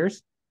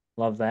Tigers.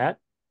 Love that.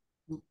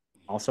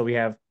 Also, we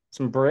have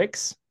some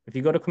bricks. If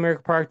you go to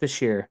Comerica Park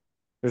this year,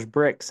 there's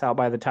bricks out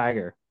by the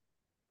Tiger.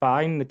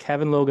 Find the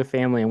Kevin Logan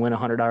family and win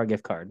 $100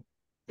 gift card.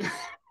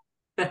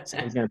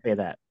 Someone's gonna pay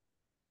that.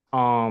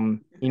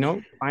 Find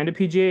a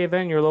PGA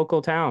event in your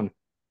local town,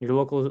 your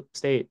local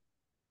state.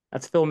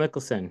 That's Phil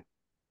Mickelson.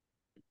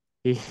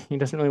 He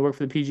doesn't really work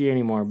for the PGA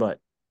anymore, but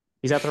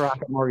he's at the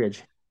Rocket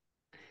Mortgage.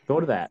 Go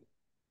to that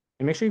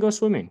and make sure you go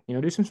swimming.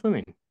 Do some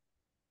swimming.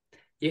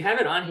 You have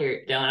it on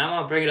here, Dylan. I'm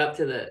gonna bring it up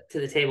to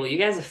the table. You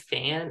guys a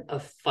fan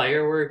of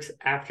fireworks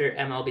after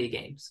MLB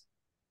games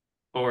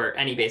or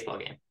any baseball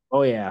game?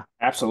 Oh yeah,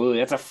 Absolutely.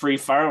 That's a free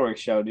fireworks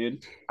show,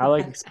 dude. I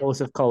like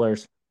explosive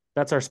colors.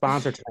 That's our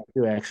sponsor tonight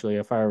too, actually,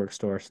 a fireworks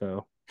store.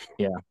 So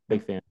yeah,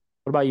 big fan.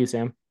 What about you,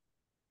 Sam?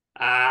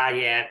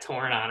 Yeah,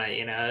 torn on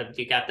it.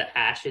 You got the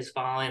ashes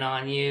falling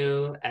on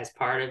you as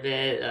part of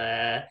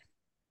it.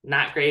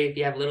 Not great if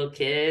you have little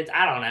kids.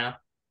 I don't know.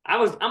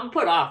 I'm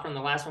put off from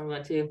the last one we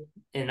went to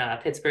in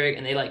Pittsburgh,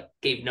 and they like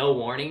gave no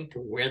warning to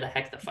where the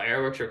heck the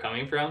fireworks were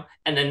coming from,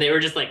 and then they were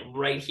just like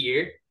right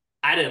here.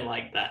 I didn't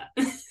like that.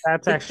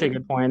 That's actually a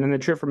good point. And the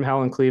trip from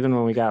hell in Cleveland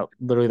when we got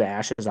literally the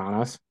ashes on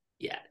us.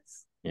 Yes.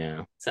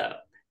 Yeah. So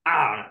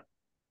I don't know.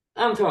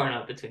 I'm torn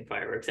up between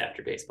fireworks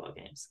after baseball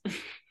games.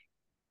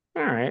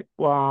 All right.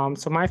 Well,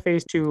 so my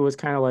phase two was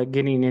kind of like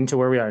getting into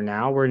where we are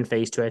now. We're in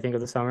phase two, I think,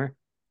 of the summer.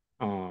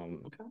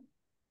 Okay.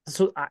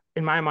 So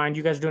in my mind,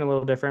 you guys are doing a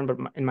little different, but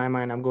in my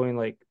mind, I'm going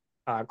like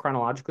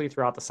chronologically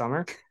throughout the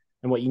summer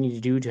and what you need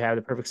to do to have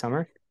the perfect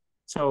summer.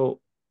 So,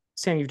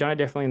 Sam, you've done it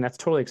differently, and that's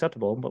totally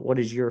acceptable. But what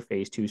is your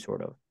phase two,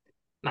 sort of?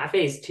 My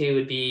phase two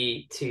would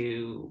be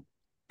to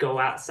go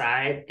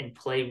outside and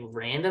play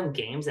random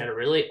games that are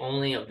really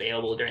only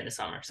available during the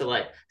summer. So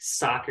like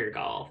soccer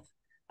golf.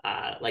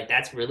 Like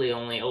that's really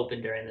only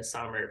open during the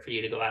summer for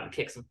you to go out and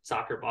kick some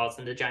soccer balls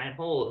into giant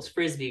holes.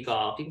 Frisbee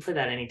golf, you can play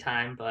that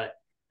anytime, but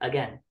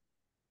again,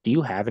 Do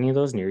you have any of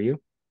those near you?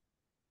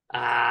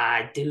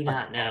 I do Uh,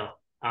 not know.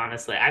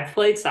 Honestly, I've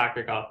played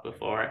soccer golf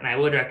before, and I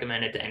would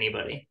recommend it to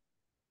anybody.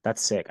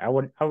 That's sick. I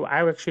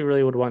actually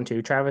really would want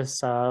to.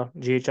 Travis,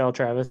 GHL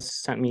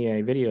Travis sent me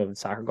a video of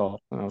soccer golf,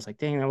 and I was like,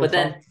 dang, that But looks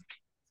awesome. then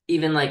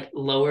even like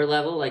lower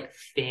level, like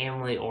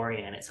family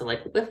oriented. So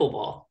like wiffle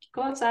ball.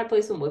 Go outside,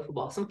 play some wiffle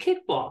ball, some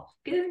kickball.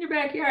 Get in your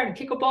backyard and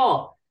kick a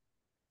ball.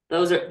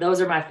 Those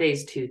are my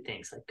phase two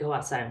things. Like go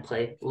outside and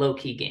play low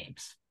key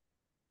games.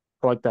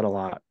 I like that a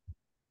lot.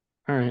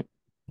 All right,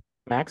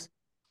 Max.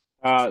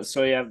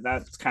 So yeah,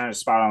 that's kind of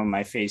spot on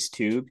my phase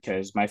two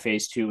because my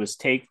phase two was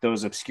take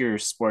those obscure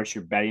sports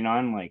you're betting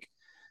on, like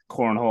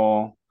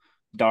cornhole,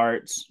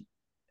 darts,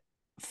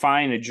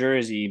 find a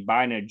jersey,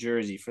 buy a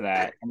jersey for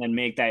that, and then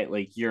make that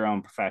like your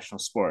own professional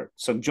sport.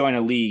 So join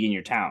a league in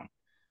your town.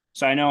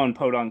 So I know in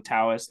Podunk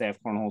Taoist they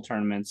have cornhole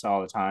tournaments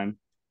all the time.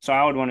 So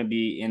I would want to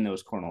be in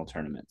those cornhole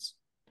tournaments.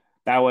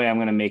 That way I'm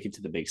going to make it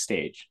to the big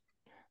stage.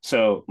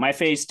 So my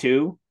phase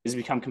two is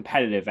become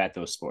competitive at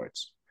those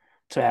sports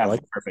to I have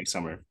like. a perfect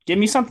summer. Give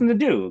me something to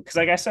do. Because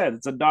like I said,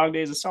 it's a dog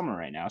days of summer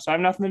right now. So I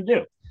have nothing to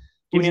do.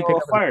 Give Who'd me you a pick little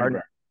up as a fire to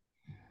partner?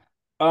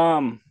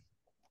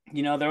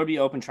 burn. There would be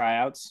open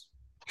tryouts.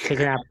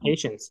 Taking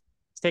applications.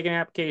 It's taking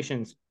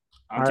applications.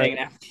 I'm All right. taking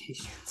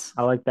applications.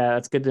 I like that.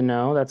 That's good to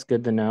know. That's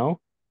good to know.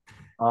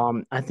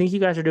 I think you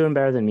guys are doing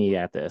better than me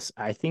at this.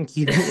 I think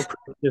you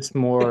approach this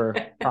more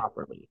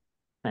properly.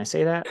 Can I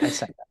say that? I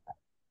said that.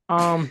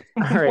 All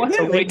right.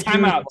 So Wait, late time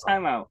June, out,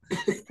 time out.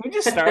 Can we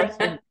just start with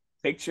some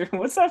picture?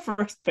 What's that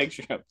first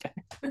picture up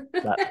there?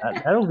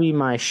 that'll be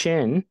my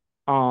shin.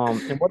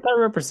 And what that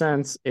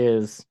represents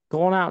is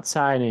going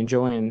outside and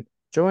enjoying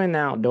the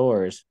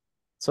outdoors.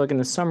 So like in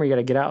the summer, you got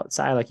to get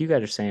outside, like you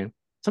guys are saying.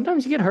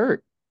 Sometimes you get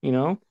hurt, you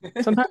know.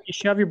 Sometimes you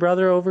shove your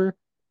brother over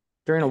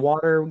during a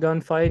water gun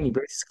fight and he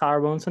breaks his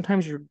collarbone.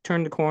 Sometimes you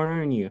turn the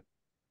corner and you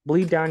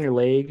bleed down your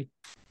leg.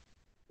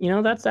 You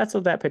know, that's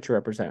what that picture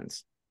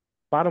represents.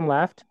 Bottom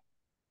left,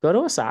 go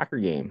to a soccer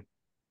game,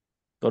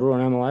 go to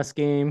an MLS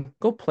game,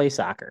 go play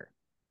soccer.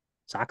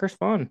 Soccer's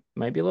fun.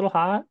 Might be a little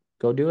hot.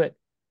 Go do it.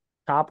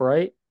 Top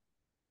right,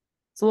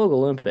 it's the local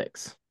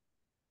Olympics.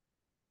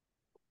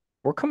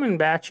 We're coming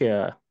back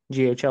to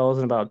you, GHLs,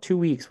 in about 2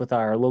 weeks with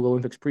our local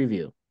Olympics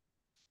preview.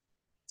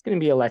 It's going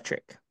to be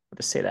electric. I'll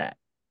just say that.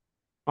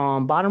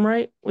 Bottom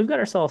right, we've got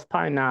ourselves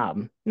Pine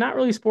Knob. Not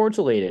really sports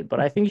related, but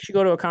I think you should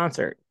go to a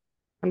concert.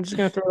 I'm just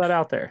going to throw that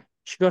out there.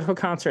 You should go to a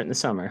concert in the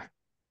summer.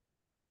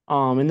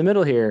 In the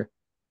middle here,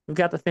 we've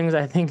got the things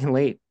I think in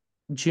late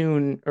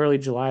June, early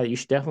July that you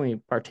should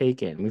definitely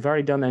partake in. We've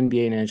already done the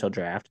NBA and NHL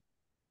draft.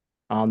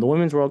 The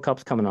Women's World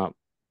Cup's coming up.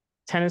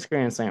 Tennis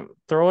Grand Slam.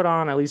 Throw it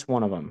on at least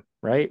one of them,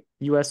 right?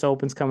 U.S.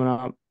 Open's coming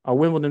up.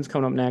 Wimbledon's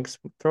coming up next.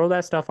 Throw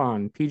that stuff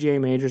on. PGA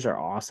majors are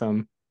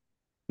awesome.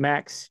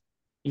 Max,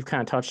 you've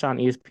kind of touched on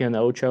ESPN the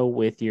Ocho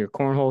with your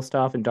cornhole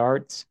stuff and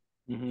darts.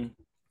 Mm-hmm.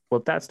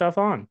 Flip that stuff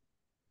on.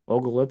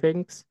 Local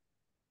Olympics,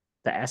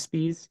 the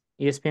ESPYs,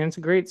 ESPN's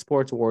a great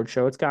sports award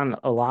show. It's gotten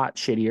a lot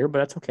shittier, but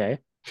that's okay.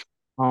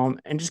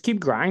 And just keep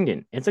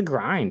grinding. It's a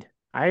grind.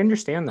 I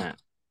understand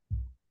that.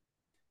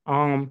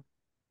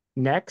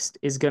 Next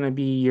is going to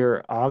be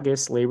your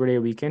August Labor Day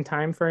weekend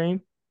time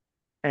frame.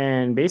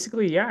 And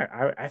basically,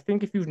 yeah, I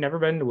think if you've never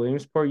been to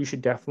Williamsport, you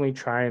should definitely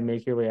try and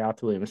make your way out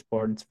to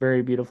Williamsport. It's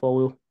very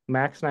beautiful.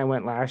 Max and I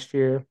went last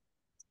year.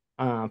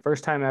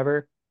 First time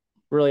ever.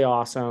 Really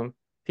awesome.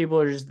 People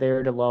are just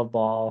there to love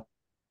ball.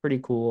 Pretty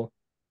cool.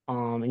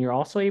 And you're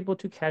also able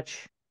to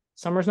catch,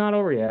 summer's not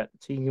over yet,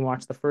 so you can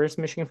watch the first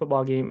Michigan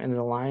football game and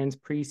the Lions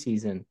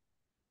preseason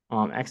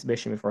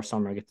exhibition before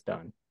summer gets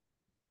done.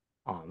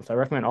 So I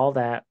recommend all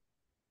that.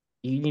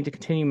 You need to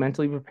continue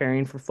mentally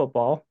preparing for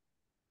football.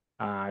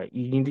 You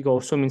need to go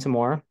swimming some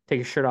more, take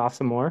your shirt off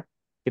some more,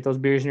 get those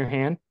beers in your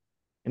hand,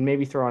 and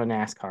maybe throw on a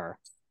NASCAR.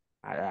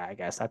 I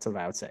guess that's what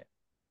I would say.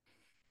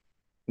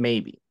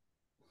 Maybe.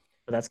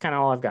 But that's kind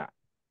of all I've got.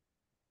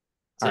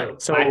 All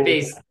So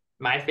right. So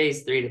my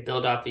phase three to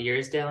build off of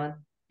yours, Dylan,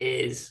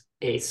 is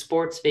a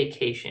sports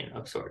vacation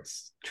of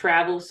sorts.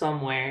 Travel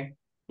somewhere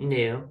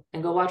new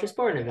and go watch a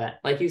sporting event.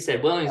 Like you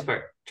said,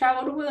 Williamsport.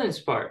 Travel to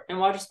Williamsport and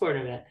watch a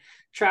sporting event.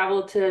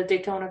 Travel to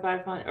Daytona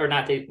 500 or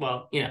not, a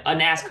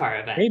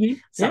NASCAR event.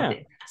 maybe. Something.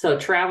 Yeah. So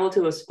travel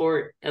to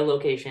a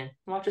location,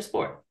 watch a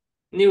sport.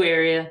 New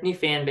area, new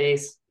fan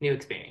base, new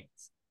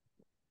experience.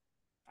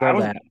 I Love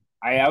was that.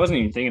 I wasn't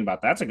even thinking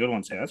about that. That's a good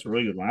one, Say. That's a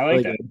really good one. I like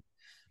Really that. good.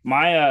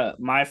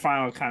 My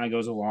final kind of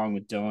goes along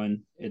with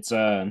Dylan. It's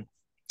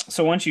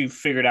so once you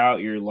figured out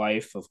your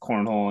life of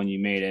cornhole and you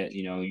made it,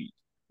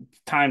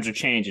 times are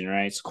changing,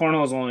 right? So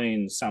cornhole is only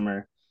in the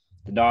summer.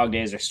 The dog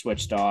days are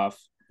switched off.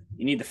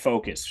 You need to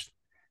focus.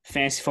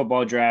 Fantasy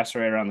football drafts are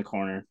right around the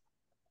corner.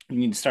 You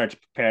need to start to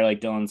prepare, like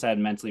Dylan said,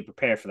 mentally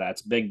prepare for that.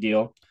 It's a big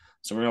deal.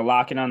 So we're gonna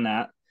lock in on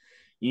that.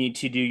 You need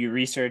to do your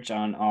research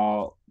on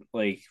all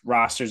like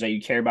rosters that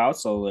you care about.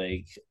 So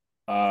like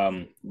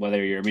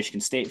whether you're a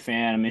Michigan State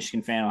fan, a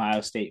Michigan fan, Ohio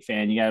State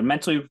fan, you gotta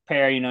mentally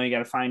prepare, you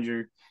gotta find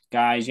your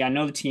guys, you gotta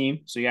know the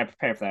team. So you gotta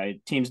prepare for that.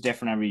 The team's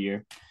different every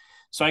year.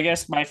 So I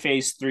guess my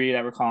phase three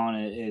that we're calling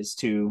it is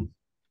to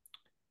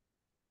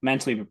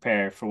mentally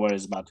prepare for what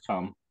is about to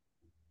come.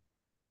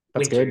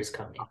 That's Winter good. is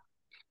coming.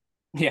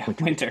 Yeah,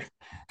 winter.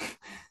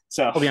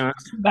 So I'll be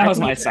honest. that I was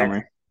think my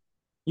summer.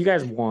 you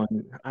guys won.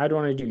 I'd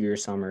want to do your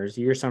summers.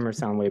 Your summers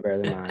sound way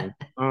better than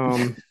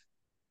mine.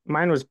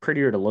 Mine was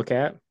prettier to look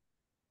at.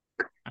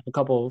 A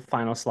couple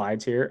final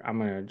slides here. I'm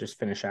gonna just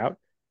finish out.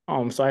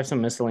 So I have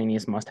some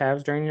miscellaneous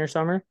must-haves during your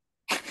summer.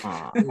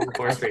 I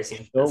Horse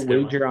racing. go That's a good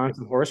one. wager on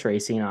some horse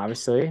racing,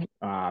 obviously.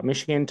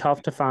 Michigan,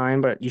 tough to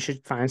find, but you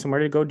should find somewhere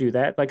to go do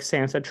that. Like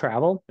Sam said,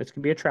 travel. This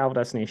could be a travel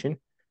destination.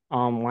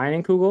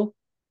 Leinenkugel,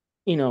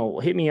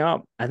 hit me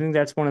up. I think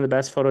that's one of the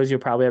best photos you'll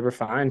probably ever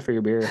find for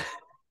your beer.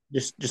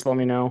 Just let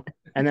me know.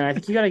 And then I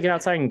think you got to get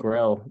outside and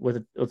grill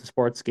with a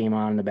sports game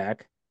on in the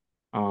back.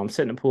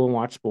 Sit in the pool and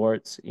watch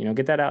sports.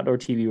 Get that outdoor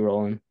TV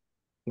rolling,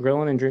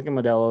 grilling and drinking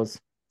Modelo's.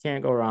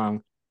 Can't go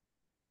wrong.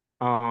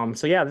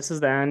 So yeah, this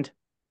is the end.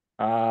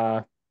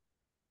 Uh,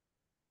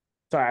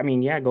 so I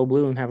mean, yeah, go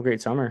blue and have a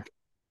great summer.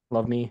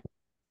 Love me. As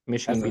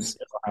Michigan beats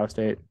the Ohio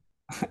State.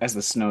 as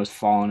the snow's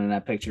falling in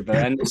that picture, but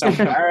then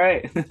summer. All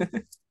right.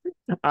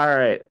 All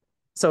right.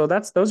 So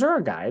those are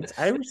our guides.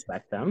 I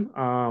respect them.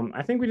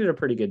 I think we did a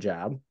pretty good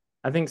job.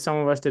 I think some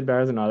of us did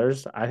better than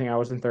others. I think I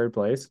was in third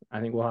place.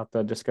 I think we'll have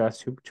to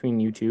discuss between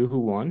you two who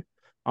won.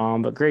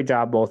 But great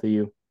job, both of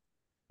you.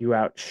 You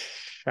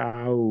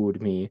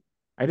outshowed me.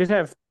 I did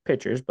have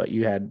pictures, but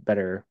you had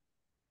better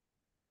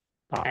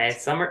Hey,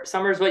 thoughts.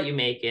 summer's what you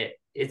make it.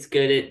 It's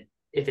good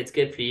if it's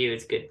good for you,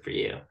 it's good for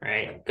you,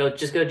 right? Go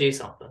do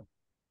something.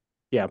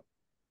 Yeah.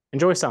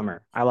 Enjoy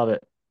summer. I love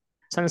it.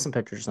 Send us some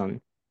pictures,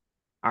 son.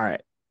 All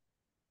right.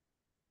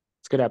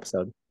 Good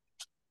episode.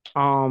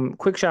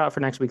 Quick shout out for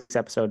next week's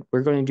episode.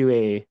 We're going to do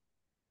a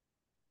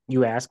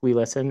You Ask, We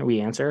Listen,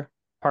 We Answer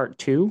part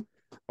 2,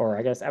 or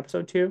I guess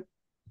episode 2.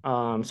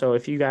 So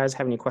if you guys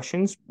have any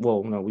questions,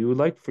 well, no, we would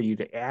like for you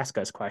to ask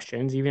us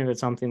questions, even if it's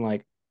something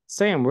like,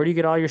 Sam, where do you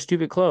get all your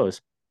stupid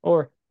clothes?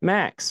 Or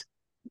Max,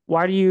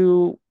 why do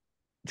you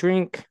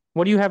drink?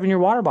 What do you have in your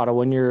water bottle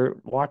when you're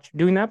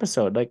doing the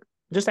episode? Like,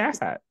 just ask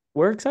that.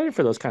 We're excited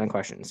for those kind of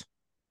questions.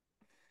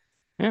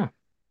 Yeah.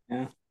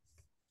 Yeah.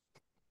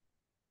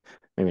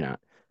 Maybe not.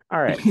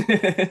 All right.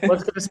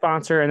 Let's get a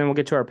sponsor and then we'll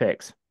get to our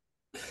picks.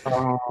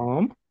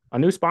 A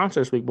new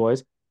sponsor this week,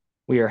 boys.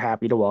 We are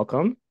happy to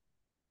welcome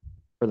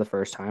for the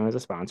first time as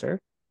a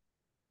sponsor,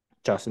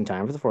 just in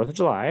time for the 4th of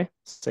July.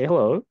 Say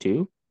hello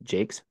to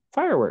Jake's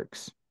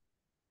Fireworks.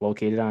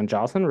 Located on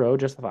Jocelyn Road,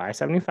 just off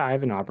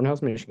I-75 in Auburn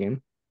Hills,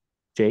 Michigan.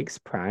 Jake's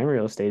prime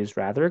real estate is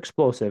rather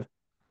explosive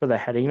for the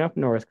heading up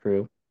north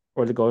crew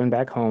or the going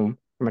back home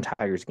from a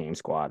Tigers game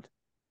squad.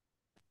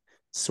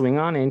 Swing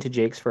on into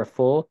Jake's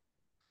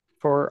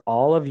for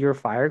all of your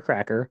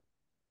firecracker,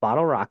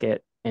 bottle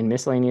rocket, and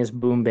miscellaneous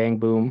boom bang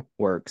boom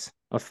works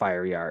of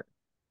fiery art.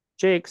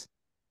 Jake's,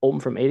 open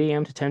from 8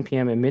 a.m. to 10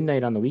 p.m. and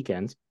midnight on the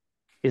weekends,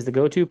 is the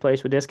go-to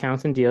place with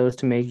discounts and deals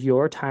to make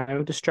your time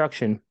of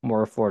destruction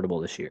more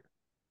affordable this year.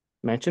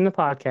 Mention the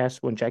podcast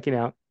when checking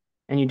out,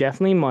 and you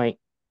definitely might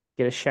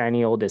get a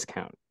shiny old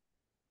discount.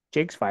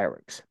 Jake's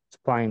Fireworks,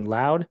 supplying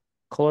loud,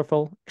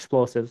 colorful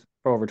explosives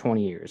for over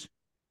 20 years.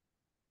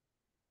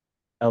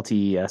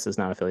 LTES is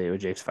not affiliated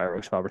with Jake's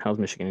Fireworks of Auburn Hills,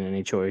 Michigan, and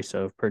any choice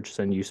of purchase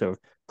and use of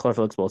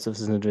colorful explosives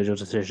is an individual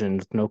decision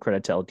with no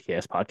credit to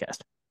LTES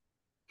podcast.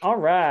 All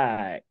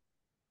right.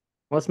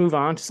 Let's move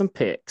on to some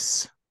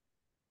picks.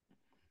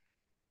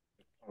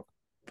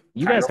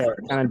 You guys have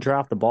kind of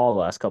dropped the ball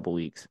the last couple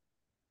weeks.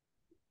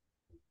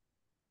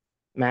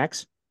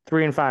 Max,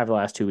 3-5 the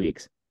last 2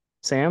 weeks.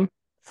 Sam,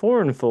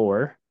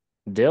 4-4.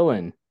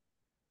 Dylan,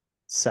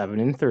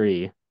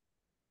 7-3.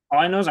 All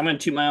I know is I'm going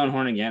to toot my own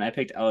horn again. I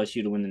picked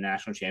LSU to win the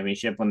national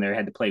championship when they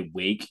had to play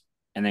Wake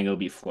and then go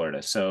beat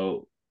Florida.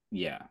 So,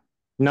 yeah.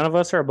 None of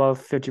us are above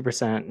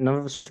 50%. None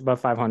of us are above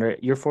 500.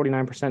 You're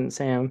 49%,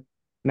 Sam.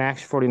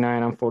 Max,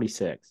 49. I'm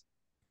 46.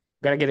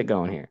 Got to get it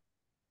going here.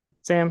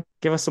 Sam,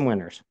 give us some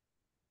winners.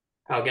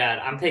 Oh, God.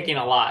 I'm picking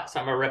a lot,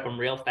 so I'm going to rip them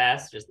real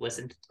fast. Just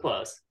listen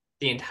close.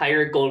 The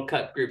entire Gold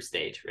Cup group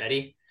stage.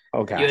 Ready?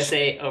 Oh, gosh.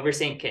 USA over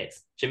St.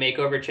 Kitts.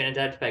 Jamaica over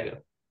Trinidad and Tobago.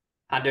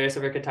 Honduras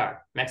over Qatar.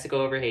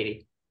 Mexico over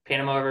Haiti.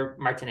 Panama over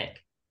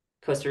Martinique.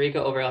 Costa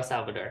Rica over El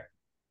Salvador.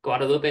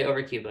 Guadalupe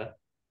over Cuba.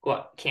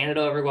 Canada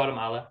over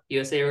Guatemala.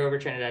 USA over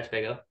Trinidad and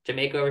Tobago.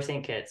 Jamaica over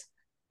St. Kitts.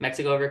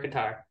 Mexico over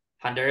Qatar.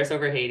 Honduras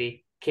over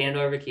Haiti.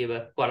 Canada over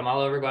Cuba.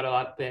 Guatemala over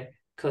Guadalupe.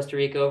 Costa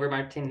Rica over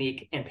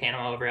Martinique. And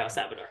Panama over El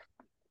Salvador.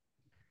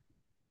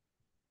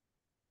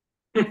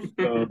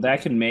 So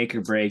that could make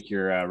or break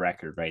your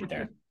record right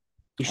there.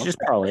 You should just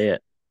parlay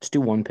it. Just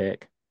do one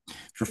pick.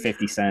 For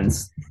 50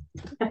 cents.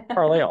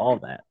 Parlay all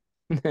of that.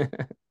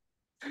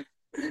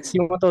 So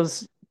you want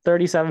those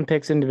 37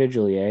 picks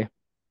individually, eh?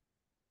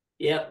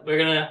 Yep, we're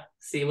gonna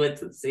see what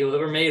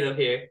we're made of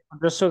here.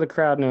 Just so the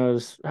crowd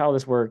knows how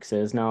this works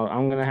is now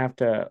I'm gonna have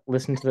to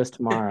listen to this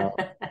tomorrow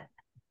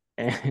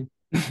and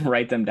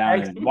write them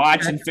down and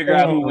watch and figure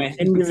out who wins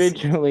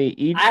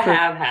individually. I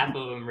have half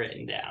of them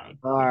written down.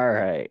 All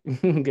right,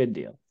 good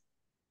deal.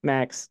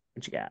 Max,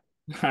 what you got?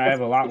 I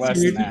have a lot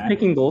less than that. You're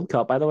picking Gold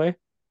Cup, by the way.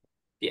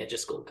 Yeah,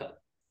 just Gold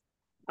Cup.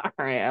 All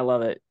right, I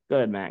love it. Go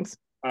ahead, Max.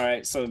 All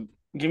right, so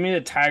give me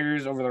the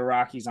Tigers over the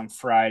Rockies on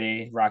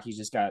Friday. Rockies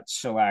just got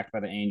shellacked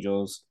by the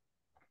Angels.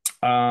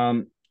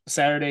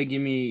 Saturday,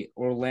 give me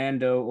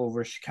Orlando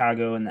over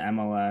Chicago in the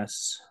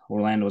MLS.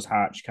 Orlando's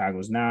hot,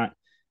 Chicago's not.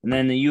 And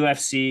then the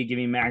UFC, give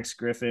me Max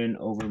Griffin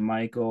over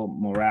Michael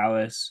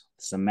Morales.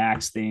 It's a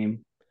Max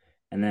theme.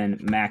 And then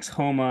Max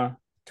Homa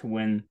to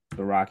win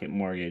the Rocket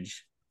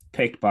Mortgage,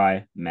 picked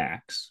by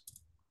Max.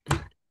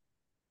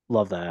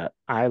 Love that.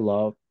 I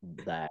love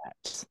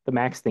that. The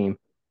Max theme.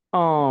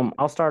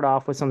 I'll start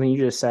off with something you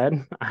just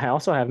said. I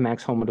also have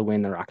Max Homa to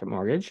win the Rocket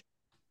Mortgage.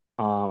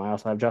 I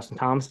also have Justin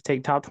Thomas to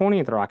take top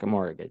 20 at the Rocket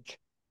Mortgage.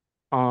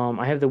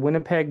 I have the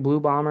Winnipeg Blue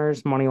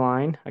Bombers money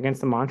line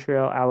against the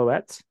Montreal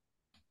Alouettes.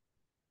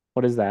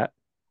 What is that?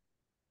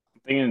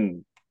 I'm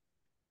thinking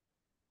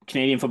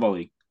Canadian Football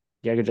League.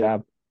 Yeah, good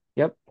job.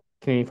 Yep,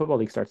 Canadian Football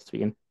League starts this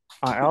weekend.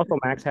 I also,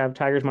 Max, have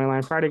Tigers money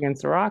line Friday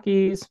against the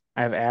Rockies.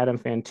 I have Adam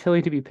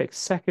Fantilli to be picked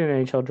second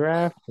in NHL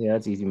draft. Yeah,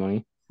 that's easy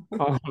money.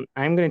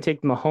 I'm going to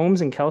take Mahomes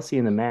and Kelsey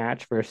in the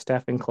match for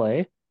Steph and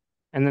Clay.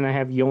 And then I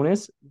have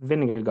Jonas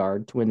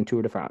Vingegaard to win the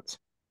Tour de France.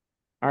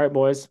 All right,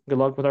 boys. Good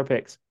luck with our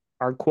picks.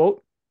 Our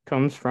quote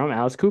comes from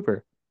Alice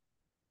Cooper.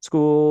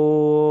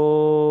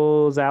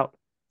 School's out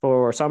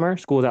for summer.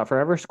 School's out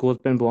forever. School's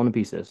been blown to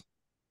pieces.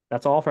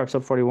 That's all for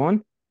episode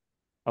 41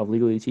 of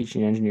Legally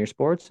Teaching Engineer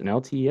Sports, an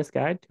LTES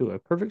guide to a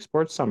perfect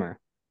sports summer.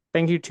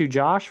 Thank you to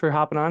Josh for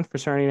hopping on for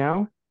starting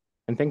now.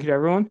 And thank you to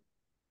everyone.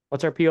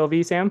 What's our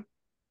POV, Sam?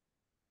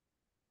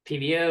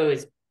 PBO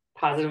is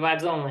positive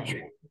vibes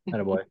only.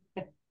 Attaboy.